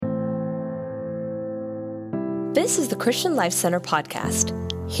This is the Christian Life Center podcast.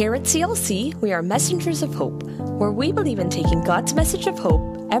 Here at CLC, we are messengers of hope, where we believe in taking God's message of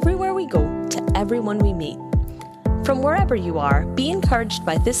hope everywhere we go to everyone we meet. From wherever you are, be encouraged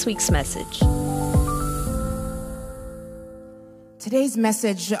by this week's message. Today's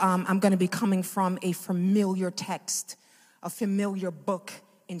message, I'm going to be coming from a familiar text, a familiar book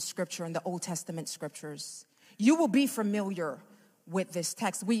in Scripture, in the Old Testament Scriptures. You will be familiar with this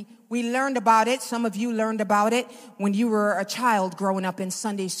text. We learned about it. Some of you learned about it when you were a child growing up in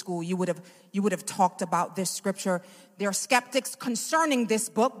Sunday school. You would have talked about this scripture. There are skeptics concerning this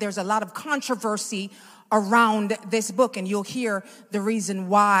book. There's a lot of controversy around this book, and you'll hear the reason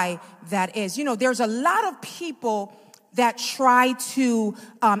why that is. You know, there's a lot of people that try to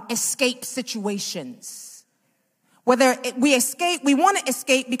escape situations. Whether we want to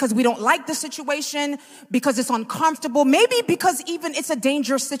escape because we don't like the situation, because it's uncomfortable, maybe because even it's a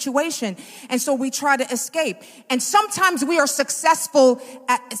dangerous situation. And so we try to escape. And sometimes we are successful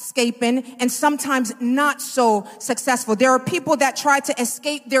at escaping and sometimes not so successful. There are people that try to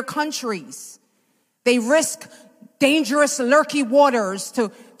escape their countries. They risk dangerous, murky waters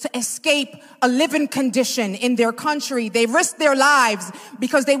to escape a living condition in their country. They risk their lives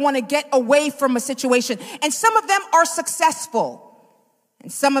because they want to get away from a situation. And some of them are successful,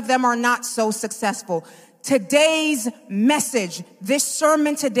 and some of them are not so successful. Today's message, this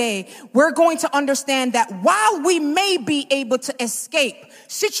sermon today, we're going to understand that while we may be able to escape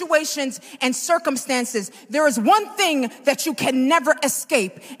situations and circumstances, there is one thing that you can never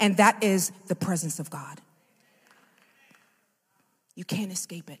escape, and that is the presence of God. You can't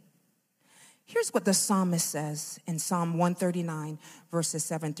escape it. Here's what the psalmist says in Psalm 139, verses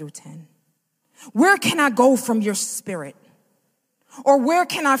 7 through 10. Where can I go from your spirit? Or where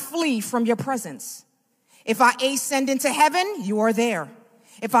can I flee from your presence? If I ascend into heaven, you are there.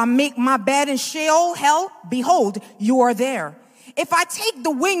 If I make my bed in Sheol, hell, behold, you are there. If I take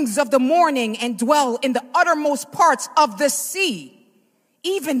the wings of the morning and dwell in the uttermost parts of the sea,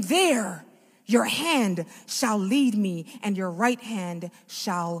 even there your hand shall lead me, and your right hand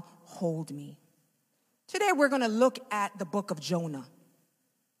shall hold me. Today we're going to look at the book of Jonah.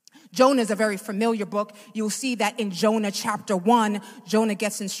 Jonah is a very familiar book. You'll see that in Jonah chapter 1, Jonah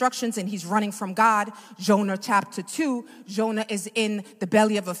gets instructions and he's running from God. Jonah chapter 2, Jonah is in the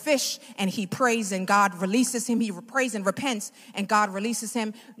belly of a fish and he prays and God releases him. He prays and repents and God releases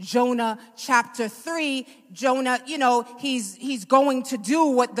him. Jonah chapter 3, Jonah, he's going to do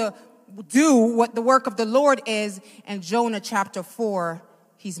what the work of the Lord is. And Jonah chapter 4,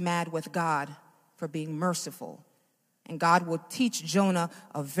 he's mad with God for being merciful. And God will teach Jonah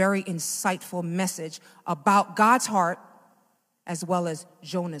a very insightful message about God's heart as well as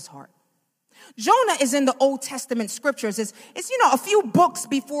Jonah's heart. Jonah is in the Old Testament scriptures. It's a few books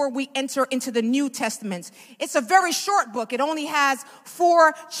before we enter into the New Testament. It's a very short book. It only has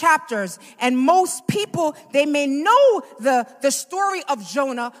 4 chapters. And most people, they may know the story of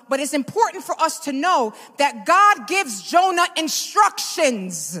Jonah, but it's important for us to know that God gives Jonah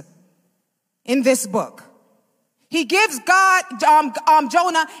instructions in this book. He gives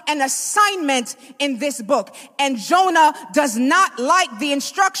Jonah an assignment in this book. And Jonah does not like the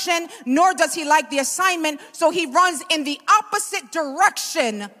instruction, nor does he like the assignment. So he runs in the opposite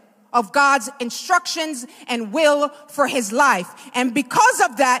direction of God's instructions and will for his life. And because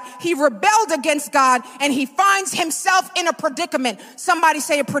of that, he rebelled against God and he finds himself in a predicament. Somebody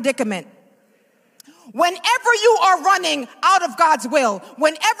say a predicament. Whenever you are running out of God's will,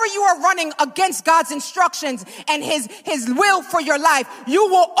 whenever you are running against God's instructions and his will for your life, you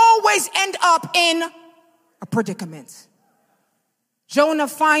will always end up in a predicament. Jonah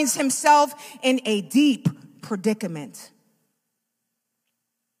finds himself in a deep predicament.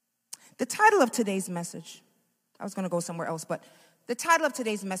 The title of today's message, I was going to go somewhere else, but the title of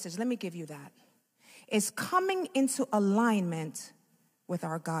today's message, let me give you that, is Coming into Alignment with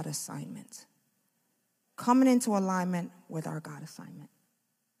Our God Assignment. Coming into alignment with our God assignment.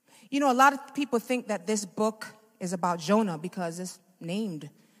 You know, a lot of people think that this book is about Jonah because it's named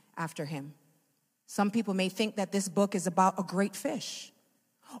after him. Some people may think that this book is about a great fish.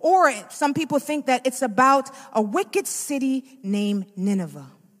 Or some people think that it's about a wicked city named Nineveh.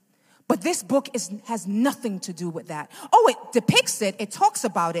 But this book has nothing to do with that. Oh, it depicts it, it talks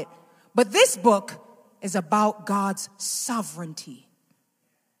about it. But this book is about God's sovereignty.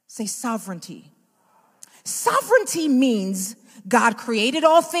 Say sovereignty. Sovereignty means God created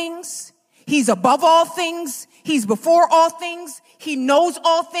all things. He's above all things. He's before all things. He knows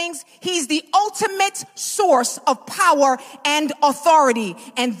all things. He's the ultimate source of power and authority.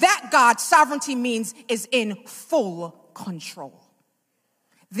 And that God, sovereignty means, is in full control.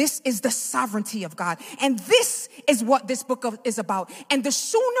 This is the sovereignty of God. And this is what this book is about. And the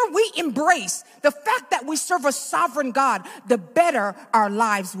sooner we embrace the fact that we serve a sovereign God, the better our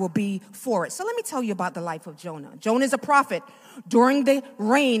lives will be for it. So let me tell you about the life of Jonah. Jonah is a prophet during the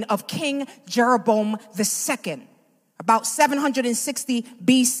reign of King Jeroboam II. About 760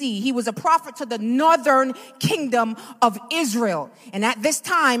 BC, he was a prophet to the northern kingdom of Israel. And at this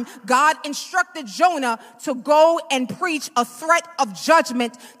time, God instructed Jonah to go and preach a threat of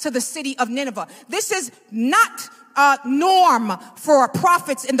judgment to the city of Nineveh. This is not norm for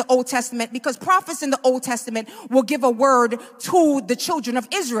prophets in the Old Testament, because prophets in the Old Testament will give a word to the children of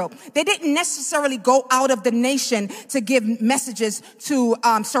Israel. They didn't necessarily go out of the nation to give messages to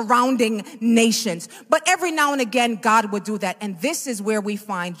surrounding nations. But every now and again, God would do that. And this is where we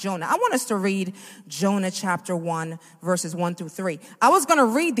find Jonah. I want us to read Jonah chapter 1, verses 1 through 3. I was going to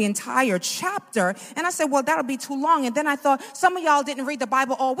read the entire chapter, and I said, well, that'll be too long. And then I thought, some of y'all didn't read the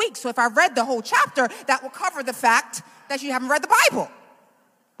Bible all week. So if I read the whole chapter, that will cover the fact that you haven't read the Bible.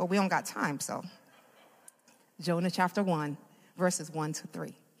 But we don't got time, so. Jonah chapter 1, verses 1 to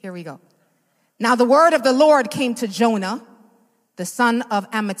 3. Here we go. Now the word of the Lord came to Jonah, the son of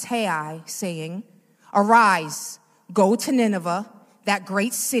Amittai, saying, arise, go to Nineveh, that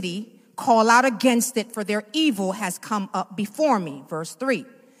great city, call out against it, for their evil has come up before me. Verse 3.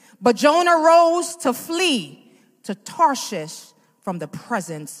 But Jonah rose to flee to Tarshish from the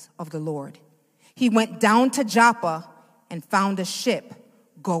presence of the Lord. He went down to Joppa and found a ship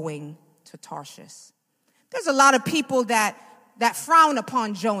going to Tarshish. There's a lot of people that frown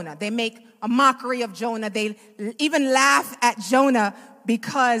upon Jonah. They make a mockery of Jonah. They even laugh at Jonah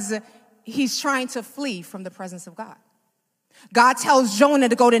because he's trying to flee from the presence of God. God tells Jonah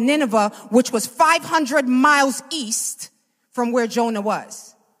to go to Nineveh, which was 500 miles east from where Jonah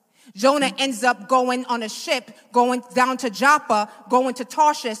was. Jonah ends up going on a ship, going down to Joppa, going to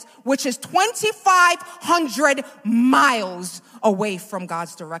Tarshish, which is 2,500 miles away from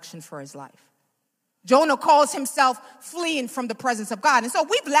God's direction for his life. Jonah calls himself fleeing from the presence of God. And so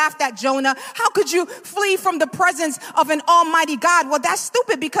we've laughed at Jonah. How could you flee from the presence of an almighty God? Well, that's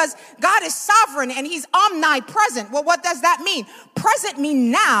stupid, because God is sovereign and he's omnipresent. Well, what does that mean? Present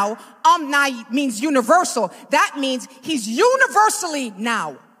means now. Omni means universal. That means he's universally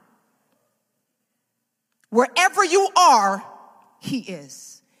now. Wherever you are, he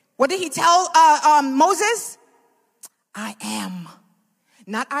is. What did he tell Moses? I am.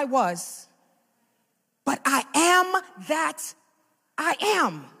 Not I was, but I am that I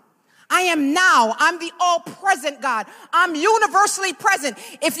am. I am now. I'm the all-present God. I'm universally present.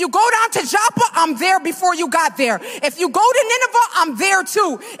 If you go down to Joppa, I'm there before you got there. If you go to Nineveh, I'm there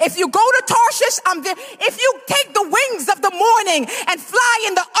too. If you go to Tarshish, I'm there. If you take the wings of the morning and fly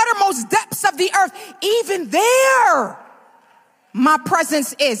in the uttermost depths of the earth, even there, my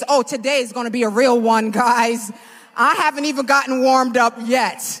presence is. Oh, today is going to be a real one, guys. I haven't even gotten warmed up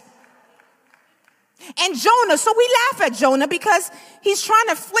yet. And Jonah, so we laugh at Jonah because he's trying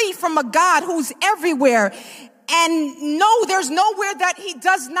to flee from a God who's everywhere. And no, there's nowhere that he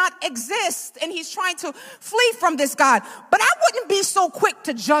does not exist. And he's trying to flee from this God. But I wouldn't be so quick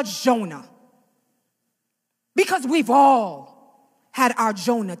to judge Jonah, because we've all had our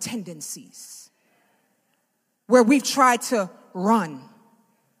Jonah tendencies where we've tried to run.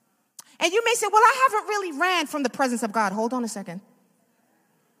 And you may say, well, I haven't really ran from the presence of God. Hold on a second.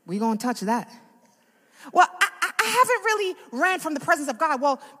 We're going to touch that. Well, I haven't really ran from the presence of God.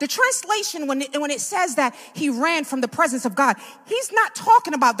 Well, the translation, when it says that he ran from the presence of God,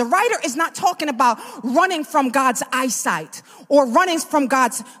 the writer is not talking about running from God's eyesight or running from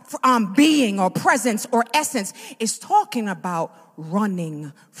God's being or presence or essence. It's talking about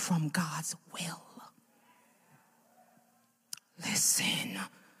running from God's will. Listen,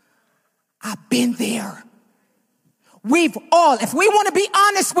 I've been there. We've all, if we want to be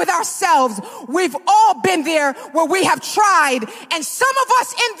honest with ourselves, we've all been there where we have tried. And some of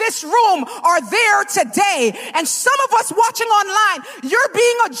us in this room are there today. And some of us watching online, you're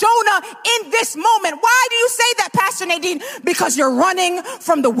being a Jonah in this moment. Why do you say that, Pastor Nadine? Because you're running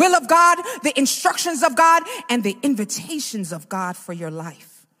from the will of God, the instructions of God, and the invitations of God for your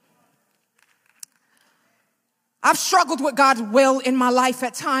life. I've struggled with God's will in my life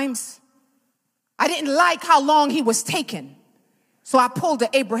at times. I didn't like how long he was taking, so I pulled to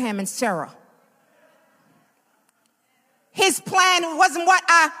Abraham and Sarah. His plan wasn't what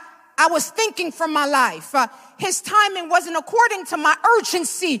I was thinking for my life. His timing wasn't according to my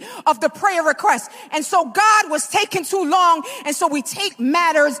urgency of the prayer request. And so God was taking too long, and so we take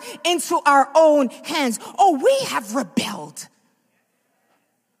matters into our own hands. Oh, we have rebelled.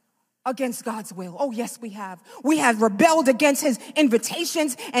 against God's will. Oh, yes, we have. We have rebelled against his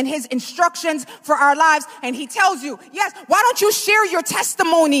invitations and his instructions for our lives. And he tells you, yes, why don't you share your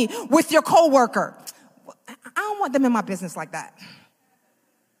testimony with your coworker? I don't want them in my business like that.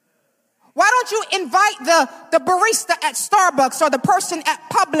 Why don't you invite the barista at Starbucks or the person at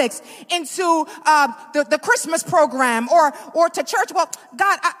Publix into the Christmas program or to church? Well,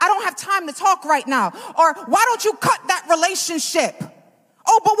 God, I don't have time to talk right now. Or why don't you cut that relationship?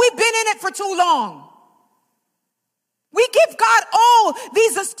 Oh, but we've been in it for too long. We give God all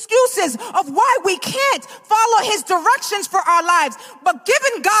these excuses of why we can't follow his directions for our lives. But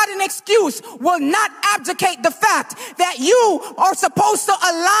giving God an excuse will not abdicate the fact that you are supposed to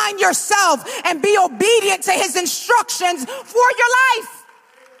align yourself and be obedient to his instructions for your life.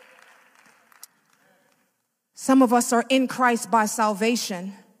 Some of us are in Christ by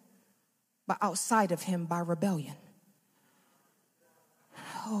salvation, but outside of him by rebellion.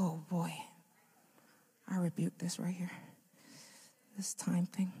 Oh boy, I rebuke this right here, this time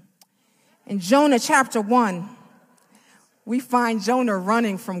thing. In Jonah chapter 1, we find Jonah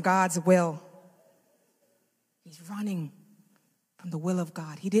running from God's will. He's running from the will of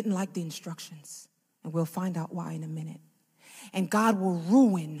God. He didn't like the instructions, and we'll find out why in a minute. And God will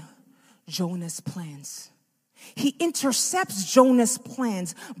ruin Jonah's plans. He intercepts Jonah's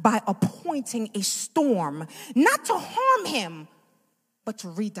plans by appointing a storm, not to harm him, but to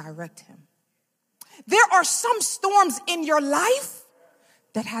redirect him. There are some storms in your life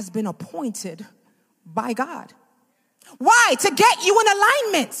that has been appointed by God. Why? To get you in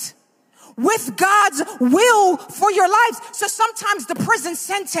alignment with God's will for your life. So sometimes the prison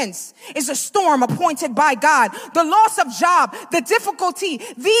sentence is a storm appointed by God. The loss of job, the difficulty,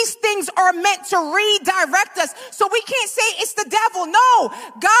 these things are meant to redirect us. So we can't say it's the devil. No,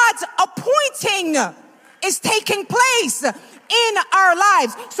 God's appointing is taking place in our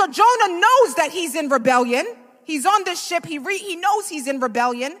lives. So Jonah knows that he's in rebellion. He's on this ship. He knows he's in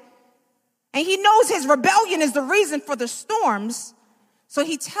rebellion. And he knows his rebellion is the reason for the storms. So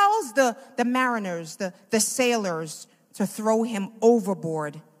he tells the mariners, the sailors, to throw him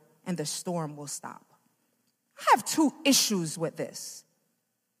overboard and the storm will stop. I have two issues with this.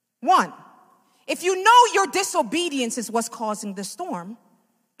 One, if you know your disobedience is what's causing the storm,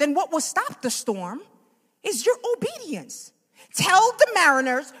 then what will stop the storm is your obedience. Tell the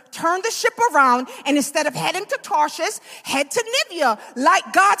mariners, turn the ship around, and instead of heading to Tarshish, head to Nineveh,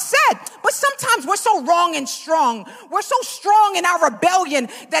 like God said. But sometimes we're so wrong and strong. We're so strong in our rebellion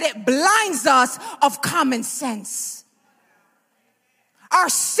that it blinds us of common sense. Our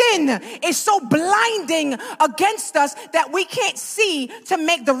sin is so blinding against us that we can't see to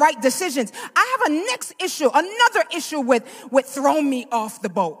make the right decisions. I have another issue with throw me off the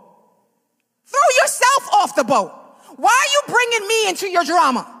boat. Throw yourself off the boat. Why are you bringing me into your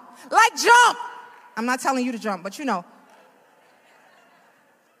drama? Like, jump. I'm not telling you to jump, but you know.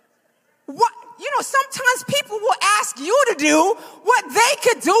 What? You know, sometimes people will ask you to do what they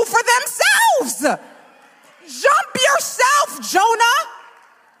could do for themselves. Jump yourself, Jonah.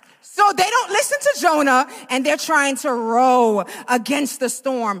 So they don't listen to Jonah, and they're trying to row against the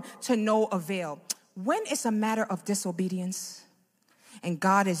storm to no avail. When it's a matter of disobedience, and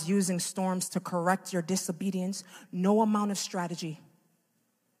God is using storms to correct your disobedience, no amount of strategy,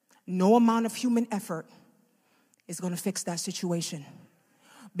 no amount of human effort is going to fix that situation.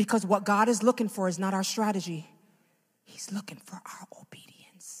 Because what God is looking for is not our strategy. He's looking for our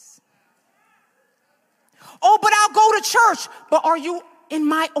obedience. Oh, but I'll go to church. But are you in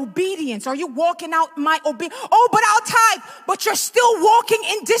my obedience? Are you walking out my obedience? Oh, but I'll tithe. But you're still walking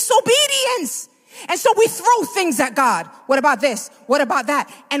in disobedience. And so we throw things at God. What about this? What about that?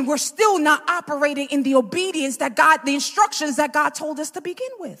 And we're still not operating in the obedience that God, the instructions that God told us to begin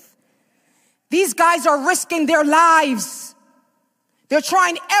with. These guys are risking their lives. They're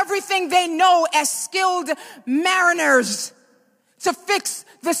trying everything they know as skilled mariners to fix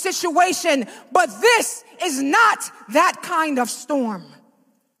the situation. But this is not that kind of storm.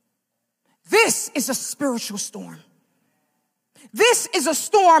 This is a spiritual storm. This is a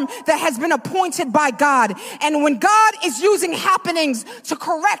storm that has been appointed by God. And when God is using happenings to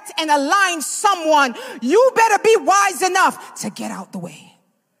correct and align someone, you better be wise enough to get out the way.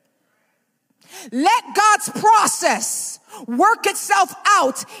 Let God's process work itself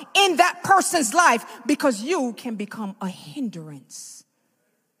out in that person's life, because you can become a hindrance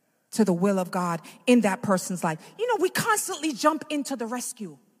to the will of God in that person's life. You know, we constantly jump into the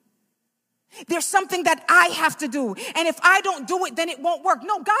rescue. There's something that I have to do, and if I don't do it, then it won't work.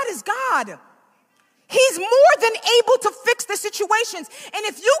 No, God is God. He's more than able to fix the situations. And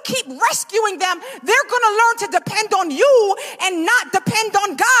if you keep rescuing them, they're going to learn to depend on you and not depend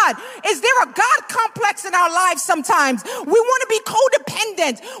on God. Is there a God complex in our lives sometimes? We want to be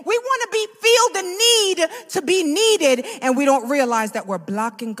codependent. We want to feel the need to be needed, and we don't realize that we're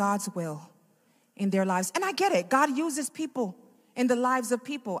blocking God's will in their lives. And I get it. God uses people in the lives of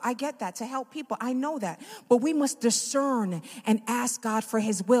people. I get that, to help people. I know that. But we must discern and ask God for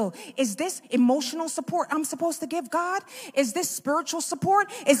his will. Is this emotional support I'm supposed to give God? Is this spiritual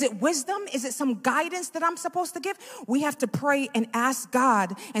support? Is it wisdom? Is it some guidance that I'm supposed to give? We have to pray and ask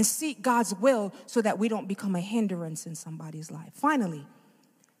God and seek God's will so that we don't become a hindrance in somebody's life. Finally,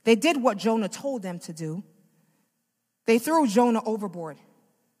 they did what Jonah told them to do. They threw Jonah overboard.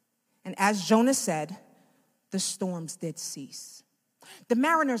 And as Jonah said, the storms did cease. The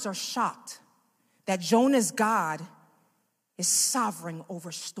mariners are shocked that Jonah's God is sovereign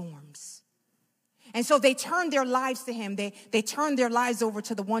over storms. And so they turned their lives to him. They turned their lives over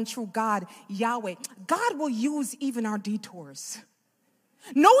to the one true God, Yahweh. God will use even our detours.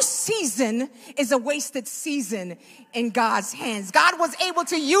 No season is a wasted season in God's hands. God was able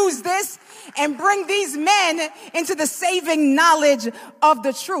to use this and bring these men into the saving knowledge of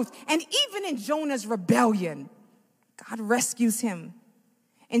the truth. And even in Jonah's rebellion, God rescues him.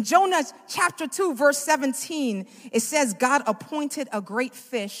 In Jonah chapter 2, verse 17, it says God appointed a great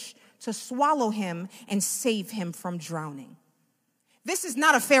fish to swallow him and save him from drowning. This is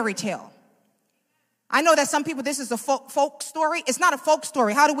not a fairy tale. I know that some people, this is a folk story. It's not a folk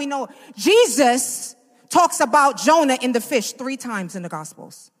story. How do we know? Jesus talks about Jonah in the fish 3 times in the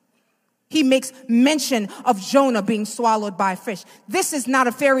Gospels. He makes mention of Jonah being swallowed by a fish. This is not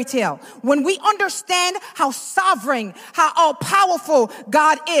a fairy tale. When we understand how sovereign, how all-powerful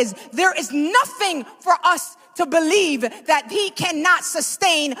God is, there is nothing for us to believe that he cannot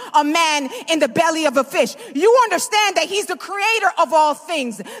sustain a man in the belly of a fish. You understand that he's the creator of all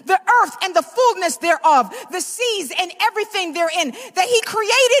things, the earth and the fullness thereof, the seas and everything therein, that he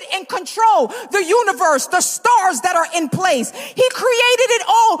created and control the universe, the stars that are in place. He created it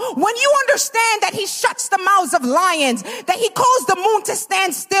all. When you understand that he shuts the mouths of lions, that he caused the moon to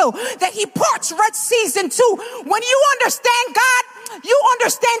stand still, that he parts red seas in two, when you understand God, you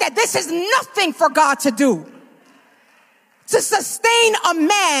understand that this is nothing for God to do. To sustain a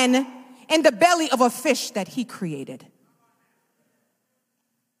man in the belly of a fish that he created.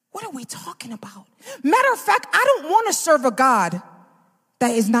 What are we talking about? Matter of fact, I don't want to serve a God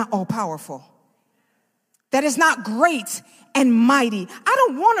that is not all powerful, that is not great and mighty. I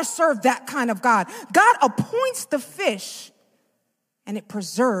don't want to serve that kind of God. God appoints the fish and it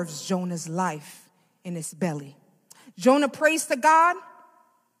preserves Jonah's life in his belly. Jonah prays to God.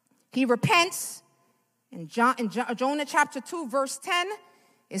 He repents. In Jonah chapter 2, verse 10,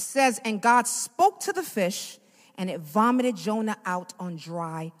 it says, and God spoke to the fish, and it vomited Jonah out on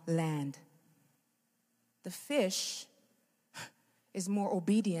dry land. The fish is more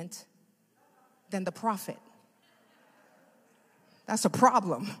obedient than the prophet. That's a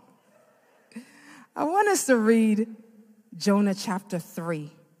problem. I want us to read Jonah chapter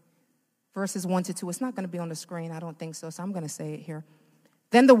 3, verses 1 to 2. It's not going to be on the screen, I don't think so I'm going to say it here.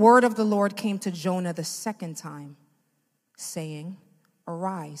 Then the word of the Lord came to Jonah the second time, saying,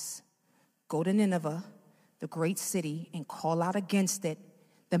 arise, go to Nineveh, the great city, and call out against it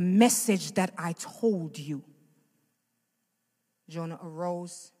the message that I told you. Jonah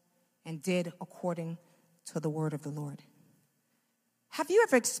arose and did according to the word of the Lord. Have you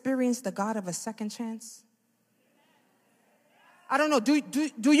ever experienced the God of a second chance? I don't know.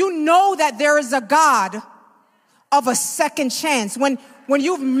 Do you know that there is a God of a second chance? When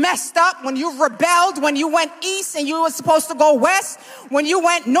you've messed up, when you've rebelled, when you went east and you were supposed to go west, when you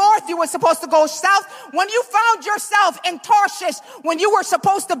went north, you were supposed to go south, when you found yourself in Tarshish, when you were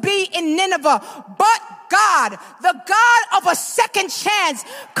supposed to be in Nineveh, but God, the God of a second chance,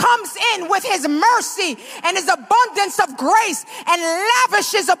 comes in with his mercy and his abundance of grace and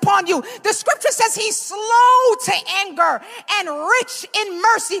lavishes upon you. The scripture says he's slow to anger and rich in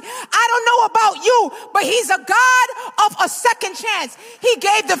mercy. I don't know about you, but he's a God of a second chance. He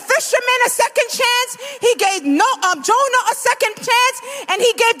gave the fishermen a second chance. He gave Jonah a second chance. And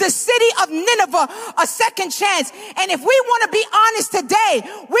he gave the city of Nineveh a second chance. And if we want to be honest today,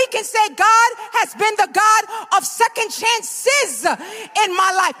 we can say God has been the God of second chances in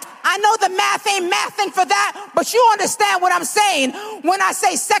my life. I know the math ain't mathing for that, but you understand what I'm saying when I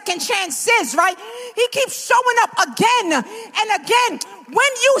say second chances, right? He keeps showing up again and again.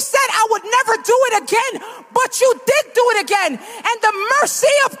 When you said I would never do it again, but you did do it again. And the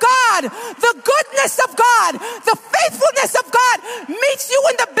mercy of God, the goodness of God, the faithfulness of God meets you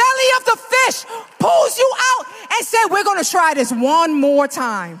in the belly of the fish, pulls we're going to try this one more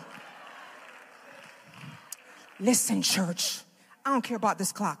time. Listen, church. I don't care about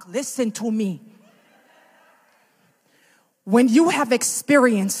this clock. Listen to me. When you have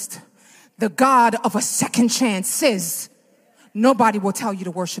experienced the God of a second chances, nobody will tell you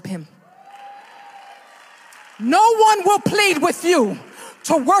to worship him. No one will plead with you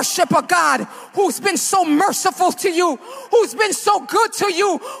to worship a God who's been so merciful to you, who's been so good to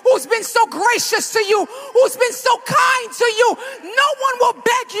you, who's been so gracious to you, who's been so kind to you. No one will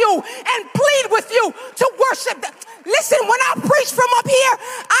beg you and plead with you to worship. Listen, when I preach from up here,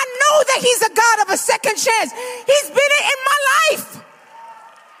 I know that he's a God of a second chance. He's been it in my life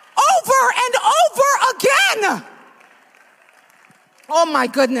over and over again. Oh my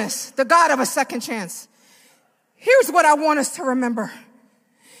goodness, the God of a second chance. Here's what I want us to remember,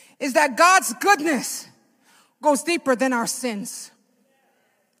 is that God's goodness goes deeper than our sins.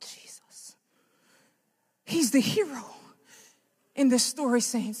 Jesus. He's the hero in this story,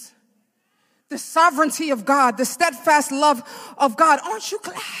 saints. The sovereignty of God, the steadfast love of God. Aren't you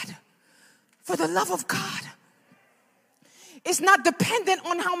glad for the love of God? It's not dependent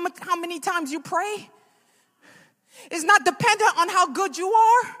on how many times you pray. It's not dependent on how good you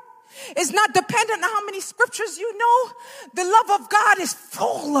are. It's not dependent on how many scriptures you know. The love of God is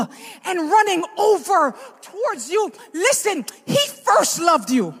full and running over towards you. Listen, he first loved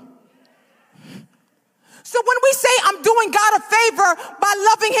you. So when we say I'm doing God a favor by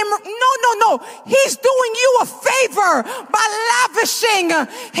loving him, no. He's doing you a favor by lavishing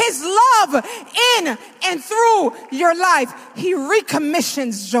his love in and through your life. He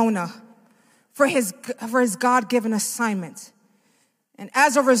recommissions Jonah for his God-given assignment. And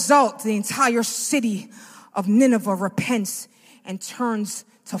as a result, the entire city of Nineveh repents and turns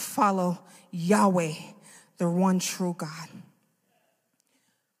to follow Yahweh, the one true God.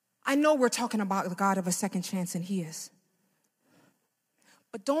 I know we're talking about the God of a second chance, and he is.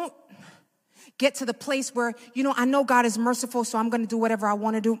 But don't get to the place where, I know God is merciful, so I'm going to do whatever I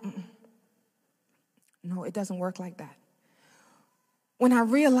want to do. No, it doesn't work like that. When I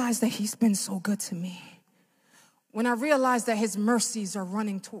realize that he's been so good to me, when I realize that his mercies are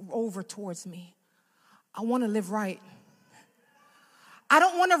running over towards me, I want to live right. I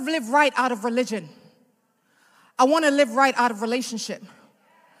don't want to live right out of religion. I want to live right out of relationship.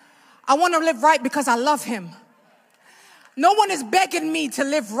 I want to live right because I love him. No one is begging me to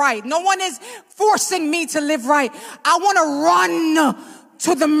live right. No one is forcing me to live right. I want to run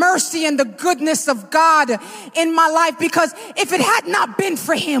to the mercy and the goodness of God in my life, because if it had not been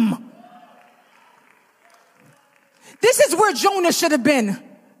for him, this is where Jonah should have been.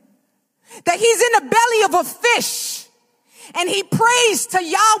 That he's in the belly of a fish and he prays to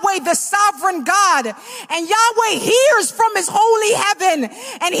Yahweh, the sovereign God, and Yahweh hears from his holy heaven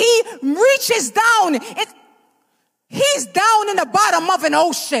and he reaches down. He's down in the bottom of an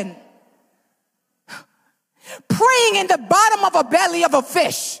ocean, praying in the bottom of a belly of a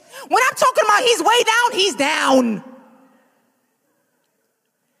fish. When I'm talking about he's way down, he's down.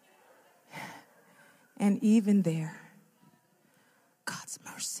 And even there, God's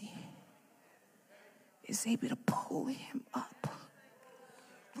mercy is able to pull him up.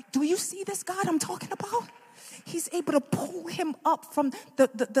 Do you see this God I'm talking about? He's able to pull him up from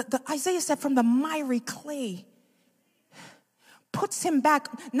the Isaiah said, from the miry clay. Puts him back,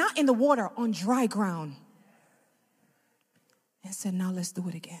 not in the water, on dry ground. And said, now let's do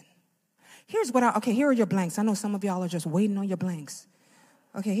it again. Here are your blanks. I know some of y'all are just waiting on your blanks.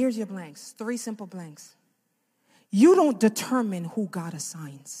 Okay, here's your blanks. 3 simple blanks. You don't determine who God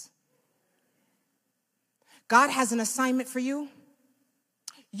assigns. God has an assignment for you.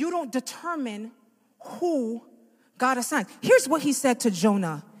 You don't determine who God assigns. Here's what he said to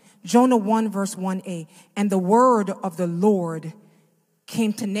Jonah. Jonah 1 verse 1a. And the word of the Lord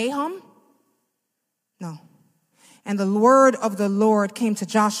came to Nahum? No. And the word of the Lord came to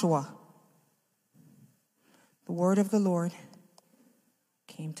Joshua. The word of the Lord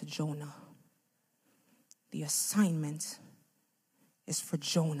came to Jonah. The assignment is for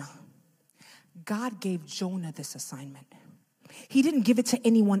Jonah. God gave Jonah this assignment. He didn't give it to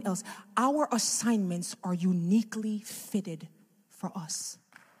anyone else. Our assignments are uniquely fitted for us.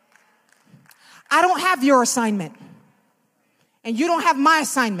 I don't have your assignment, and you don't have my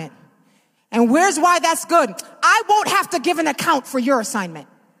assignment. And where's why that's good? I won't have to give an account for your assignment.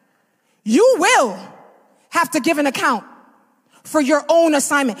 You will have to give an account for your own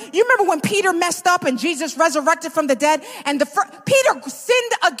assignment. You remember when Peter messed up and Jesus resurrected from the dead, and Peter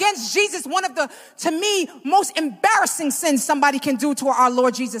sinned against Jesus. One of the, to me, most embarrassing sins somebody can do to our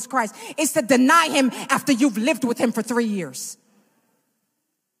Lord Jesus Christ is to deny him after you've lived with him for 3 years.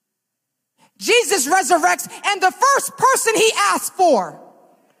 Jesus resurrects, and the first person he asks for,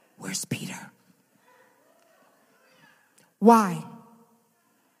 where's Peter? Why?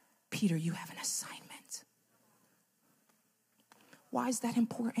 Peter, you have an assignment. Why is that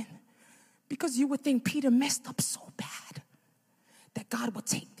important? Because you would think Peter messed up so bad that God would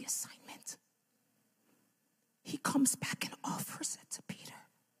take the assignment. He comes back and offers it to Peter.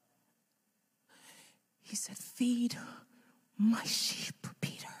 He said, feed my sheep,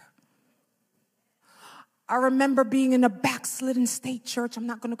 Peter. I remember being in a backslidden state, church. I'm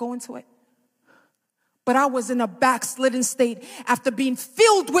not going to go into it. But I was in a backslidden state after being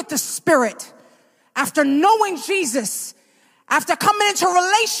filled with the Spirit, after knowing Jesus, after coming into a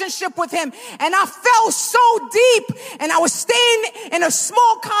relationship with him. And I fell so deep, and I was staying in a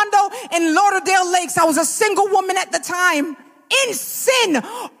small condo in Lauderdale Lakes. I was a single woman at the time, in sin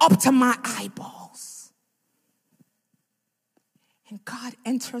up to my eyeballs. And God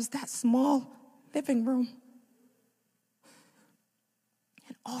enters that small living room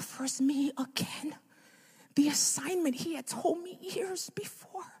and offers me again the assignment he had told me years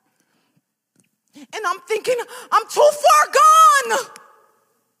before. And I'm thinking, I'm too far gone.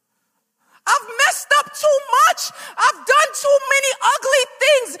 I've messed up too much. I've done too many ugly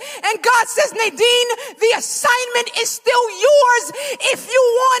things. And God says, Nadine, the assignment is still yours if you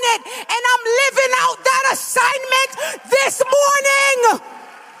want it. And I'm living out that assignment this morning.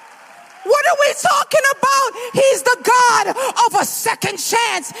 What are we talking about? He's the God of a second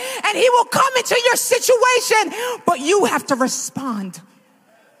chance, and he will come into your situation, but you have to respond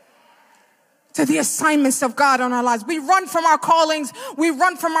to the assignments of God on our lives. We run from our callings. We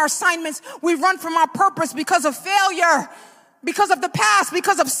run from our assignments. We run from our purpose because of failure, because of the past,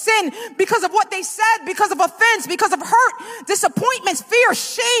 because of sin, because of what they said, because of offense, because of hurt, disappointments, fear,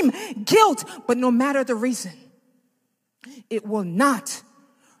 shame, guilt. But no matter the reason, it will not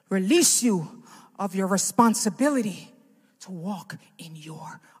release you of your responsibility to walk in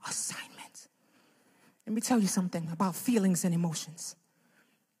your assignment. Let me tell you something about feelings and emotions.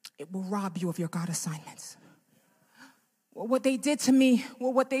 It will rob you of your God assignments. What they did to me,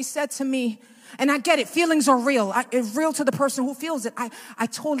 what they said to me, and I get it, feelings are real. It's real to the person who feels it. I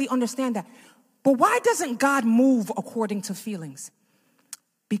totally understand that. But why doesn't God move according to feelings?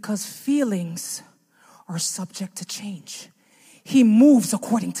 Because feelings are subject to change. He moves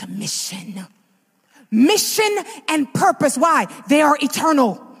according to mission. Mission and purpose. Why? They are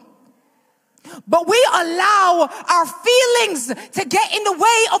eternal. But we allow our feelings to get in the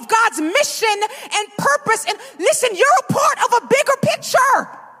way of God's mission and purpose. And listen, you're a part of a bigger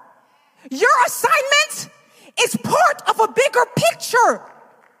picture. Your assignment is part of a bigger picture.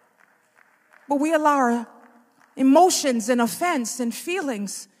 But we allow our emotions and offense and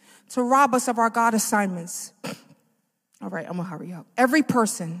feelings to rob us of our God assignments. All right, I'm going to hurry up. Every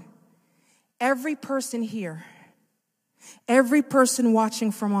person here, every person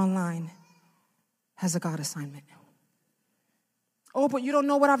watching from online has a God assignment. Oh, but you don't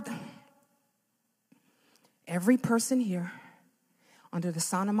know what I've done. Every person here, under the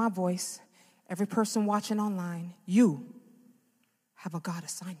sound of my voice, every person watching online, you have a God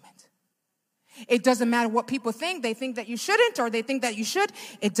assignment. It doesn't matter what people think. They think that you shouldn't, or they think that you should.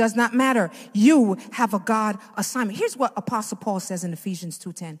 It does not matter. You have a God assignment. Here's what Apostle Paul says in Ephesians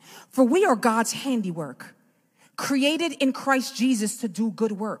 2:10. For we are God's handiwork, created in Christ Jesus to do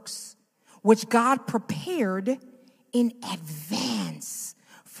good works, which God prepared in advance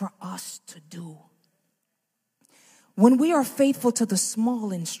for us to do. When we are faithful to the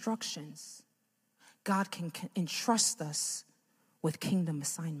small instructions, God can entrust us with kingdom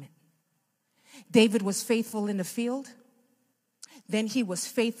assignment. David was faithful in the field. Then he was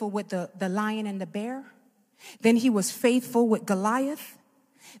faithful with the lion and the bear. Then he was faithful with Goliath.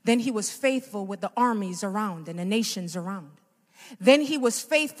 Then he was faithful with the armies around and the nations around. Then he was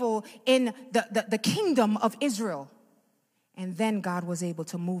faithful in the kingdom of Israel. And then God was able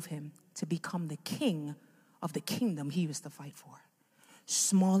to move him to become the king of the kingdom he was to fight for.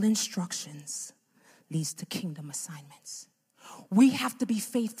 Small instructions leads to kingdom assignments. We have to be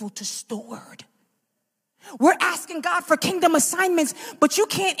faithful to steward. We're asking God for kingdom assignments, but you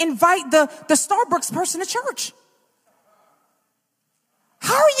can't invite the Starbucks person to church.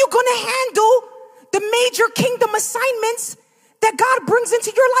 How are you going to handle the major kingdom assignments that God brings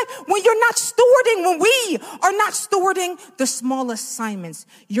into your life when you're not stewarding, when we are not stewarding the small assignments?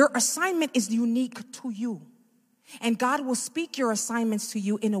 Your assignment is unique to you. And God will speak your assignments to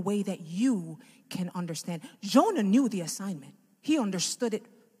you in a way that you can understand. Jonah knew the assignment. He understood it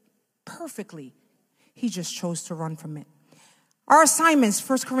perfectly. He just chose to run from it. Our assignments,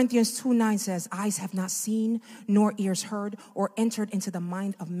 1 Corinthians 2:9 says, eyes have not seen, nor ears heard, or entered into the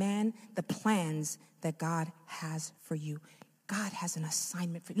mind of man the plans that God has for you. God has an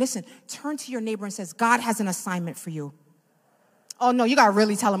assignment for you. Listen, turn to your neighbor and says, God has an assignment for you. Oh no, you gotta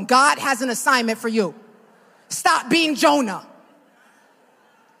really tell him, God has an assignment for you. Stop being Jonah.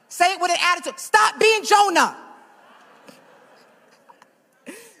 Say it with an attitude. Stop being Jonah.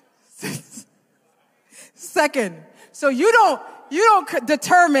 Second, so you don't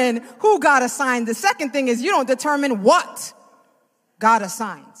determine who God assigned. The second thing is you don't determine what God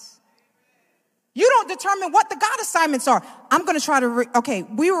assigns. You don't determine what the God assignments are. I'm going to try to okay,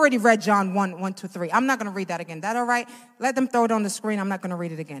 we already read John 1:1-3. I'm not going to read that again. That all right? Let them throw it on the screen. I'm not going to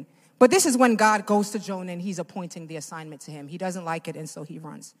read it again. But this is when God goes to Jonah and he's appointing the assignment to him. He doesn't like it, and so he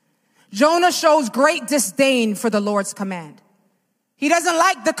runs. Jonah shows great disdain for the Lord's command. He doesn't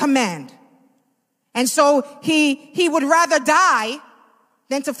like the command. And so he would rather die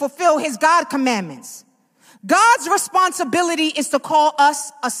than to fulfill his God commandments. God's responsibility is to call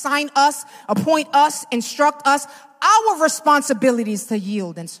us, assign us, appoint us, instruct us. Our responsibility is to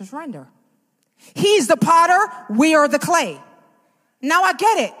yield and surrender. He's the potter, we are the clay. Now I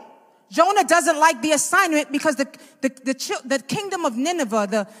get it. Jonah doesn't like the assignment because the kingdom of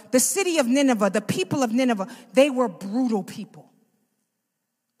Nineveh, the city of Nineveh, the people of Nineveh, they were brutal people.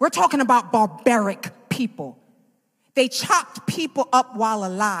 We're talking about barbaric people. They chopped people up while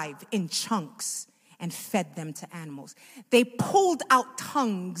alive in chunks and fed them to animals. They pulled out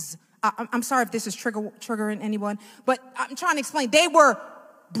tongues. I'm sorry if this is triggering anyone, but I'm trying to explain. They were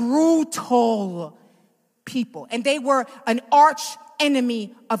brutal people, and they were an arch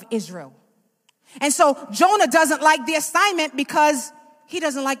enemy of Israel. And so Jonah doesn't like the assignment because he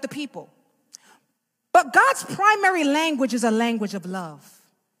doesn't like the people. But God's primary language is a language of love.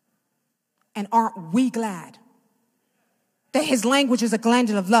 And aren't we glad that his language is a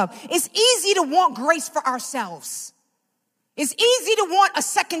language of love? It's easy to want grace for ourselves. It's easy to want a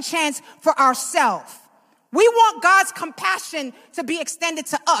second chance for ourselves. We want God's compassion to be extended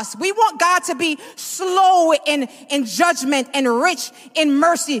to us. We want God to be slow in judgment and rich in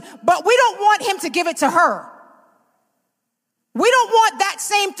mercy, but we don't want him to give it to her. We don't want that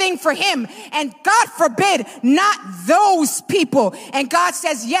same thing for him. And God forbid, not those people. And God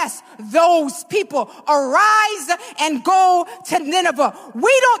says, yes, those people. Arise and go to Nineveh.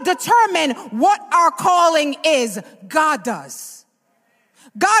 We don't determine what our calling is. God does.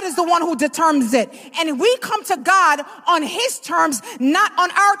 God is the one who determines it. And we come to God on his terms, not on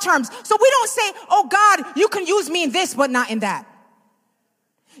our terms. So we don't say, oh God, you can use me in this, but not in that.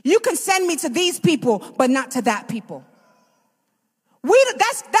 You can send me to these people, but not to that people.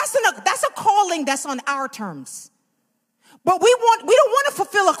 That's a calling that's on our terms. But we don't want to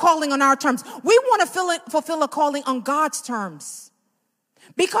fulfill a calling on our terms. We want to fulfill a calling on God's terms.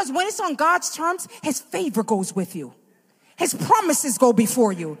 Because when it's on God's terms, his favor goes with you. His promises go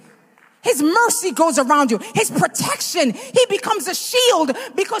before you. His mercy goes around you. His protection, he becomes a shield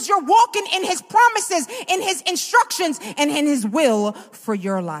because you're walking in his promises, in his instructions, and in his will for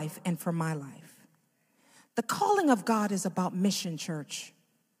your life and for my life. The calling of God is about mission, church.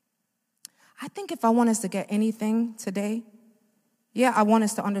 I think if I want us to get anything today, I want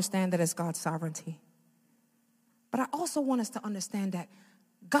us to understand that it's God's sovereignty. But I also want us to understand that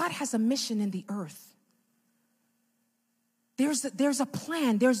God has a mission in the earth. There's a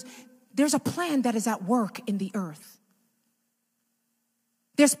plan. There's a plan that is at work in the earth.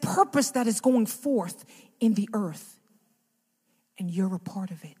 There's purpose that is going forth in the earth. And you're a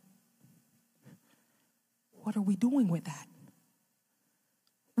part of it. What are we doing with that?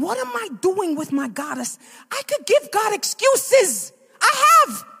 What am I doing with my goddess? I could give God excuses. I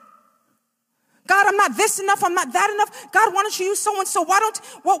have. God, I'm not this enough. I'm not that enough. God, why don't you use so-and-so? Why don't,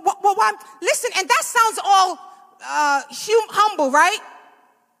 why? Listen, and that sounds all humble, right?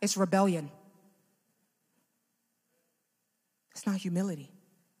 It's rebellion. It's not humility.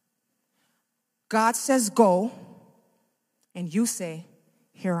 God says go, and you say,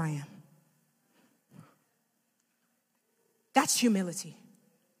 here I am. That's humility.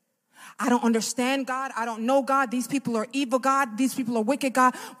 I don't understand God. I don't know God. These people are evil God. These people are wicked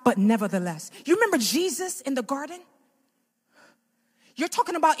God. But nevertheless, you remember Jesus in the garden? You're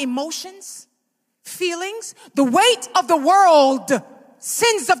talking about emotions, feelings. The weight of the world,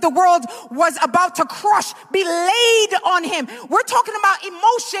 sins of the world was about to crush, be laid on him. We're talking about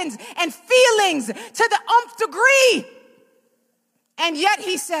emotions and feelings to the nth degree. And yet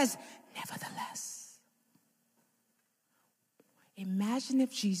he says, nevertheless. Imagine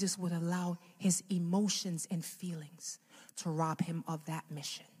if Jesus would allow his emotions and feelings to rob him of that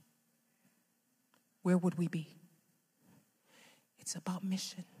mission. Where would we be? It's about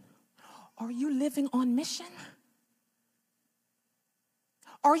mission. Are you living on mission?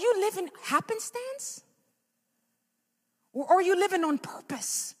 Are you living happenstance? Or are you living on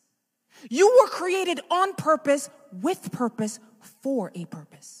purpose? You were created on purpose, with purpose, for a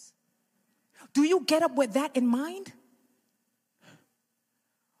purpose. Do you get up with that in mind?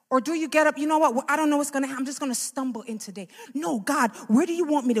 Or do you get up, you know what, well, I don't know what's going to happen. I'm just going to stumble in today. No, God, where do you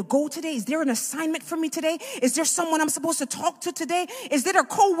want me to go today? Is there an assignment for me today? Is there someone I'm supposed to talk to today? Is there a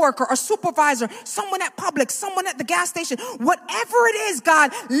coworker, a supervisor, someone at Publix, someone at the gas station? Whatever it is,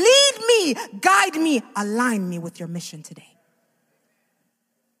 God, lead me, guide me, align me with your mission today.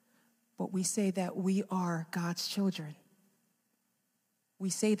 But we say that we are God's children. We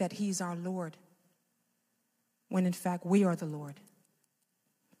say that he's our Lord, when in fact we are the Lord.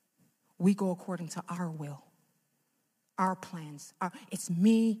 We go according to our will, our plans. It's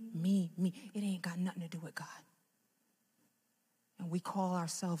me. It ain't got nothing to do with God. And we call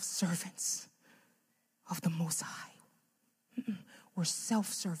ourselves servants of the Most High. We're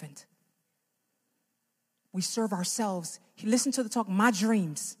self-servant. We serve ourselves. Listen to the talk. My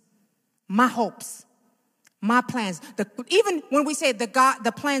dreams, my hopes, my plans. Even when we say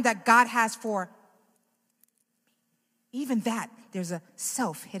the plan that God has for, even that, there's a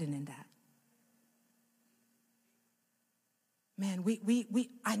self hidden in that. Man,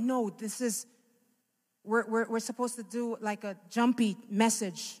 I know this is, we're supposed to do like a jumpy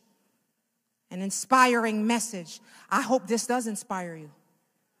message, an inspiring message. I hope this does inspire you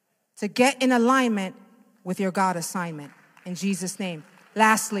to get in alignment with your God assignment in Jesus' name.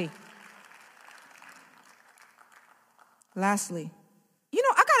 Lastly, you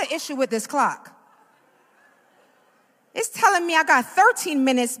know, I got an issue with this clock. It's telling me I got 13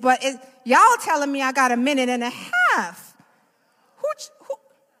 minutes, but y'all telling me I got a minute and a half. Who?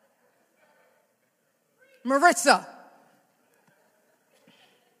 Maritza.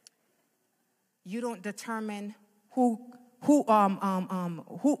 You don't determine who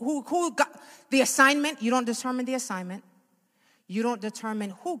got the assignment. You don't determine the assignment. You don't determine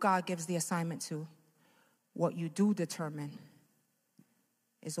who God gives the assignment to. What you do determine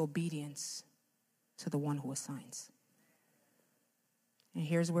is obedience to the one who assigns. And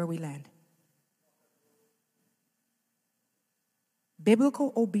here's where we land.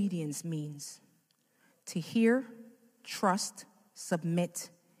 Biblical obedience means to hear, trust,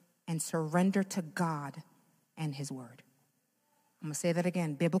 submit, and surrender to God and his word. I'm going to say that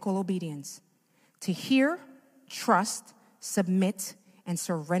again. Biblical obedience. To hear, trust, submit, and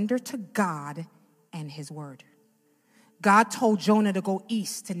surrender to God and his word. God told Jonah to go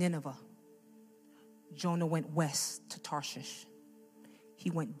east to Nineveh. Jonah went west to Tarshish.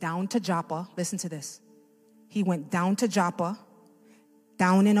 He went down to Joppa. Listen to this. He went down to Joppa,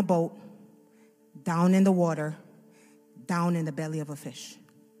 down in a boat, down in the water, down in the belly of a fish.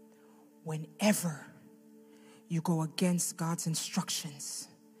 Whenever you go against God's instructions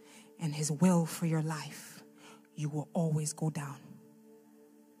and his will for your life, you will always go down.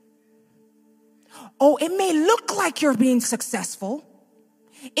 Oh, it may look like you're being successful.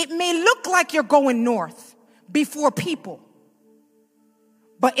 It may look like you're going north before people.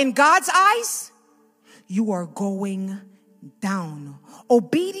 But in God's eyes, you are going down.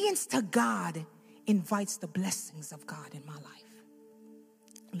 Obedience to God invites the blessings of God in my life.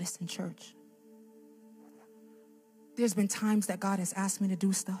 Listen, church. There's been times that God has asked me to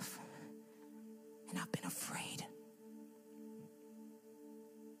do stuff, and I've been afraid.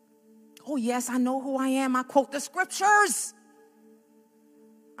 Oh, yes, I know who I am. I quote the scriptures.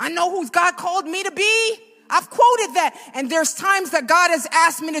 I know who God called me to be. I've quoted that. And there's times that God has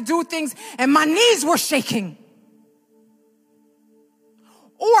asked me to do things, and my knees were shaking.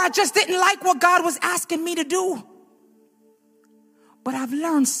 Or I just didn't like what God was asking me to do. But I've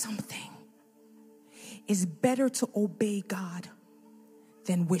learned something. It's better to obey God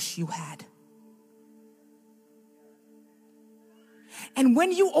than wish you had. And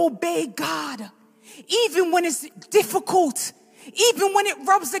when you obey God, even when it's difficult, even when it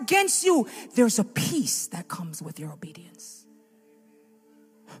rubs against you, there's a peace that comes with your obedience.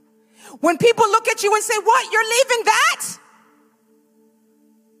 When people look at you and say, "What, you're leaving that?"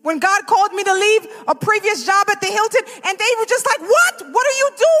 When God called me to leave a previous job at the Hilton, and they were just like, "What? What are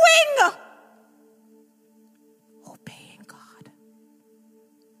you doing?" Obeying God.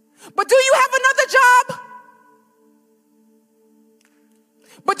 But do you have another job?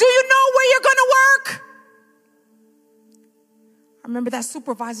 But do you know where you're going to work? I remember that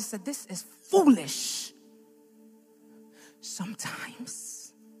supervisor said, "This is foolish."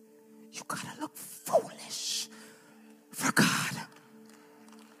 Sometimes you got to look foolish for God.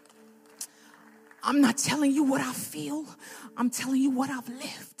 I'm not telling you what I feel. I'm telling you what I've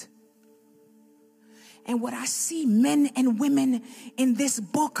lived. And what I see men and women in this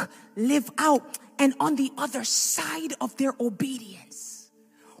book live out. And on the other side of their obedience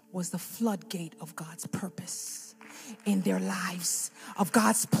was the floodgate of God's purpose in their lives, of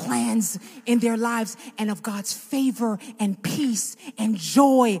God's plans in their lives, and of God's favor and peace and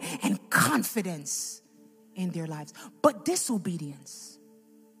joy and confidence in their lives. But disobedience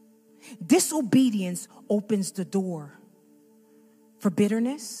opens the door for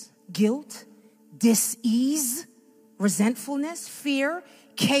bitterness, guilt, dis-ease, resentfulness, fear,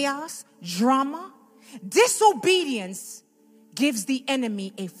 chaos, drama. Disobedience gives the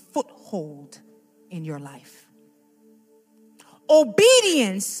enemy a foothold in your life.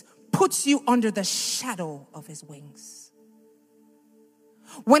 Obedience puts you under the shadow of his wings.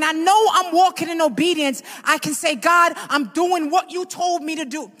 When I know I'm walking in obedience, I can say, God, I'm doing what you told me to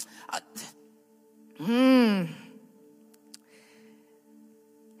do. I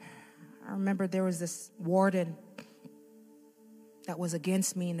remember there was this warden that was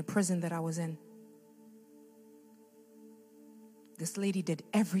against me in the prison that I was in. This lady did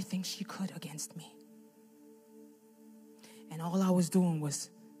everything she could against me. And all I was doing was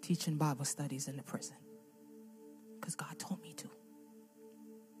teaching Bible studies in the prison because God told me to.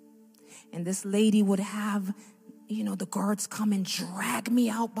 And this lady would have, the guards come and drag me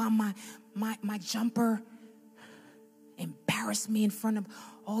out by my jumper, embarrass me in front of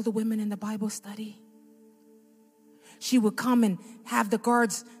all the women in the Bible study. She would come and have the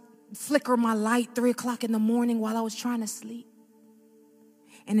guards flicker my light 3 o'clock in the morning while I was trying to sleep.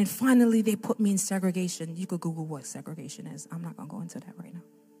 And then finally they put me in segregation. You could Google what segregation is. I'm not going to go into that right now.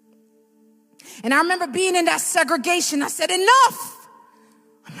 And I remember being in that segregation. I said, enough.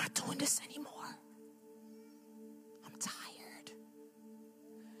 I'm not doing this anymore. I'm tired.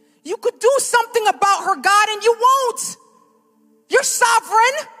 You could do something about her, God, and you won't. You're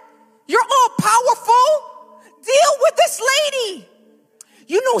sovereign. You're all powerful. Deal with this lady.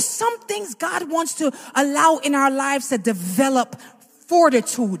 Some things God wants to allow in our lives to develop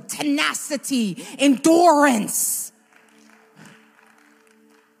fortitude, tenacity, endurance.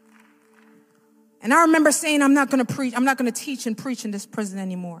 And I remember saying, I'm not going to teach and preach in this prison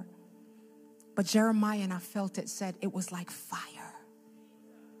anymore. But Jeremiah, and I felt it, said it was like fire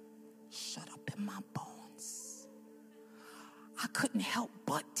shut up in my bones. I couldn't help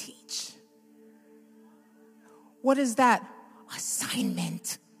but teach. What is that?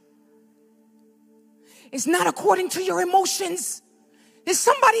 Assignment. It's not according to your emotions. Is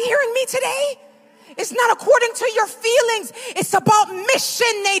somebody hearing me today? It's not according to your feelings. It's about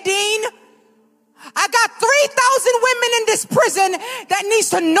mission, Nadine. I got 3,000 women in this prison that needs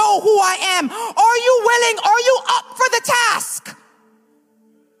to know who I am. Are you willing? Are you up for the task?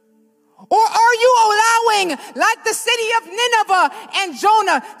 Or are you allowing, like the city of Nineveh and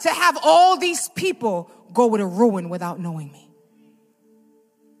Jonah, to have all these people go to ruin without knowing me?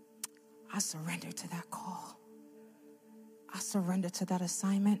 I surrendered to that call. I surrendered to that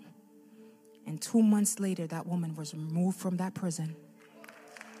assignment. And 2 months later, that woman was removed from that prison.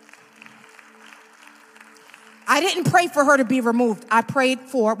 I didn't pray for her to be removed. I prayed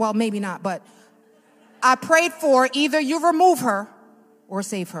for, well, maybe not, but I prayed for either you remove her or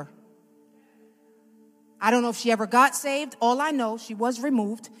save her. I don't know if she ever got saved. All I know, she was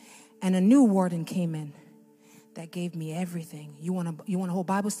removed, and a new warden came in that gave me everything. You want to hold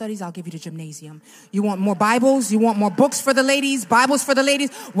Bible studies? I'll give you the gymnasium. You want more Bibles? You want more books for the ladies? Bibles for the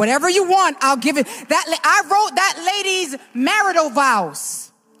ladies? Whatever you want, I'll give it. I wrote that lady's marital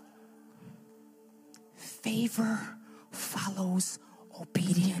vows. Favor follows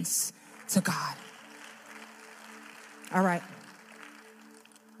obedience to God. All right.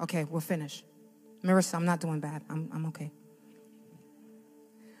 Okay, we'll finish. Marissa, I'm not doing bad. I'm okay.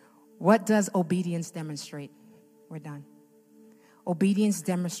 What does obedience demonstrate? We're done. Obedience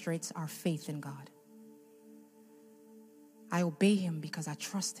demonstrates our faith in God. I obey him because I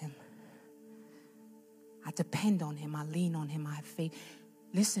trust him. I depend on him. I lean on him. I have faith.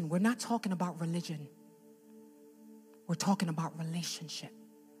 Listen, we're not talking about religion. We're talking about relationship.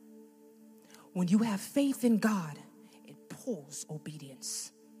 When you have faith in God, it pulls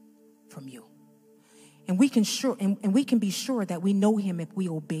obedience from you. And we can be sure that we know him if we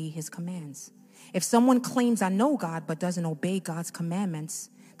obey his commands. If someone claims I know God but doesn't obey God's commandments,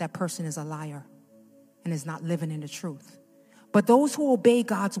 that person is a liar and is not living in the truth. But those who obey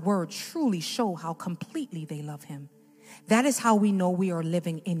God's word truly show how completely they love him. That is how we know we are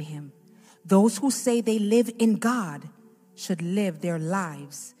living in him. Those who say they live in God should live their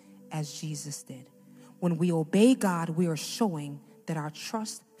lives as Jesus did. When we obey God, we are showing that our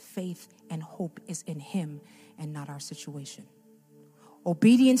trust, faith, and hope is in him and not our situation.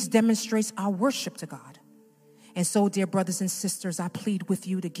 Obedience demonstrates our worship to God. And so, dear brothers and sisters, I plead with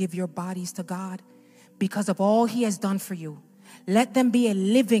you to give your bodies to God because of all he has done for you. Let them be a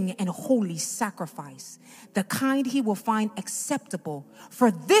living and holy sacrifice, the kind he will find acceptable,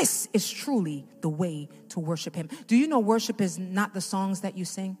 for this is truly the way to worship him. Do you know worship is not the songs that you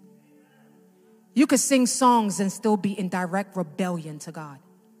sing? You could sing songs and still be in direct rebellion to God.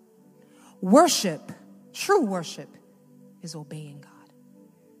 Worship, true worship, is obeying God.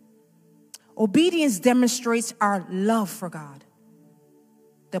 Obedience demonstrates our love for God.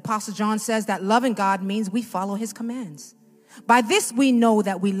 The Apostle John says that loving God means we follow his commands. By this we know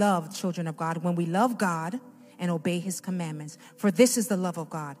that we love children of God, when we love God and obey his commandments. For this is the love of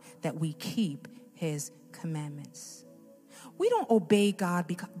God, that we keep his commandments. We don't obey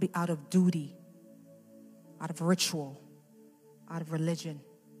God out of duty, out of ritual, out of religion.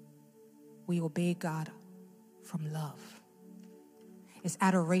 We obey God from love. It's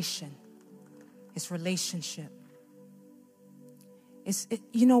adoration. It's relationship.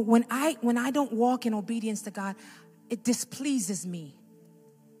 When I don't walk in obedience to God, it displeases me.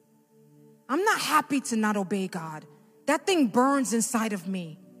 I'm not happy to not obey God. That thing burns inside of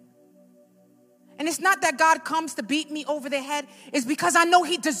me. And it's not that God comes to beat me over the head. It's because I know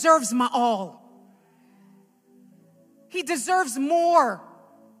he deserves my all. He deserves more.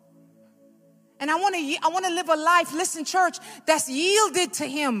 And I want to live a life, listen, church, that's yielded to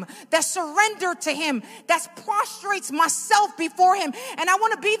him, that's surrendered to him, that prostrates myself before him. And I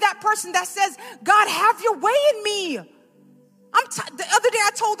want to be that person that says, God, have your way in me. The other day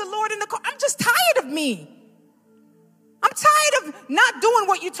I told the Lord in the car, I'm just tired of me. I'm tired of not doing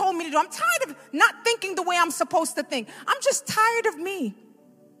what you told me to do. I'm tired of not thinking the way I'm supposed to think. I'm just tired of me.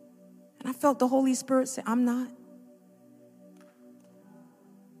 And I felt the Holy Spirit say, I'm not.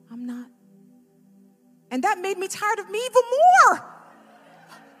 And that made me tired of me even more.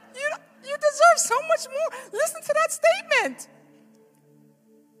 You deserve so much more. Listen to that statement.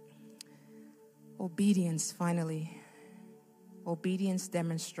 Obedience, finally. Obedience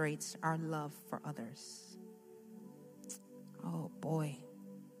demonstrates our love for others. Oh boy.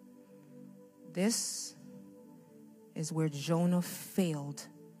 This is where Jonah failed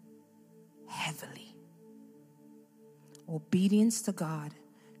heavily. Obedience to God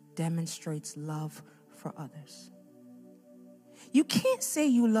demonstrates love for others. You can't say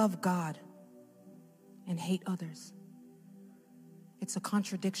you love God and hate others. It's a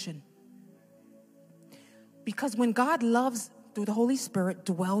contradiction. Because when God loves through the Holy Spirit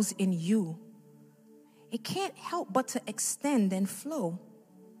dwells in you, it can't help but to extend and flow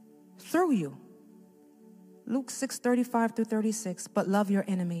through you. Luke 6:35-36, but love your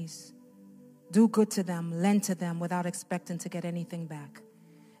enemies. Do good to them, lend to them without expecting to get anything back.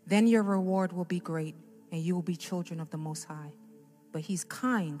 Then your reward will be great, and you will be children of the Most High. But he's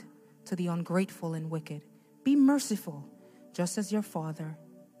kind to the ungrateful and wicked. Be merciful, just as your Father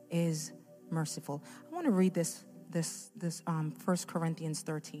is merciful. I want to read this 1 Corinthians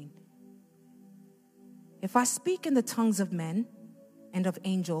 13. If I speak in the tongues of men and of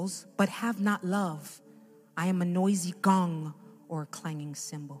angels, but have not love, I am a noisy gong or a clanging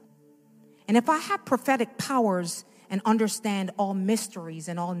cymbal. And if I have prophetic powers and understand all mysteries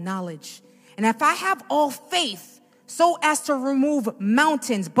and all knowledge, and if I have all faith so as to remove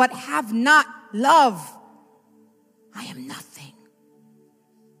mountains, but have not love, I am nothing.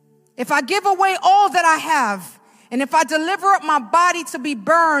 If I give away all that I have, and if I deliver up my body to be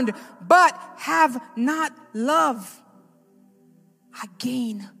burned, but have not love, I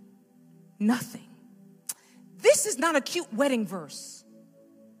gain nothing. This is not a cute wedding verse.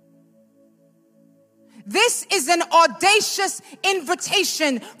 This is an audacious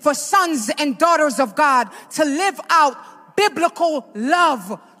invitation for sons and daughters of God to live out biblical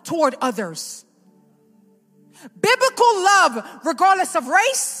love toward others. Biblical love, regardless of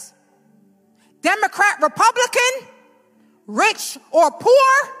race, Democrat, Republican, rich or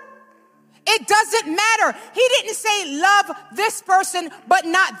poor, it doesn't matter. He didn't say love this person, but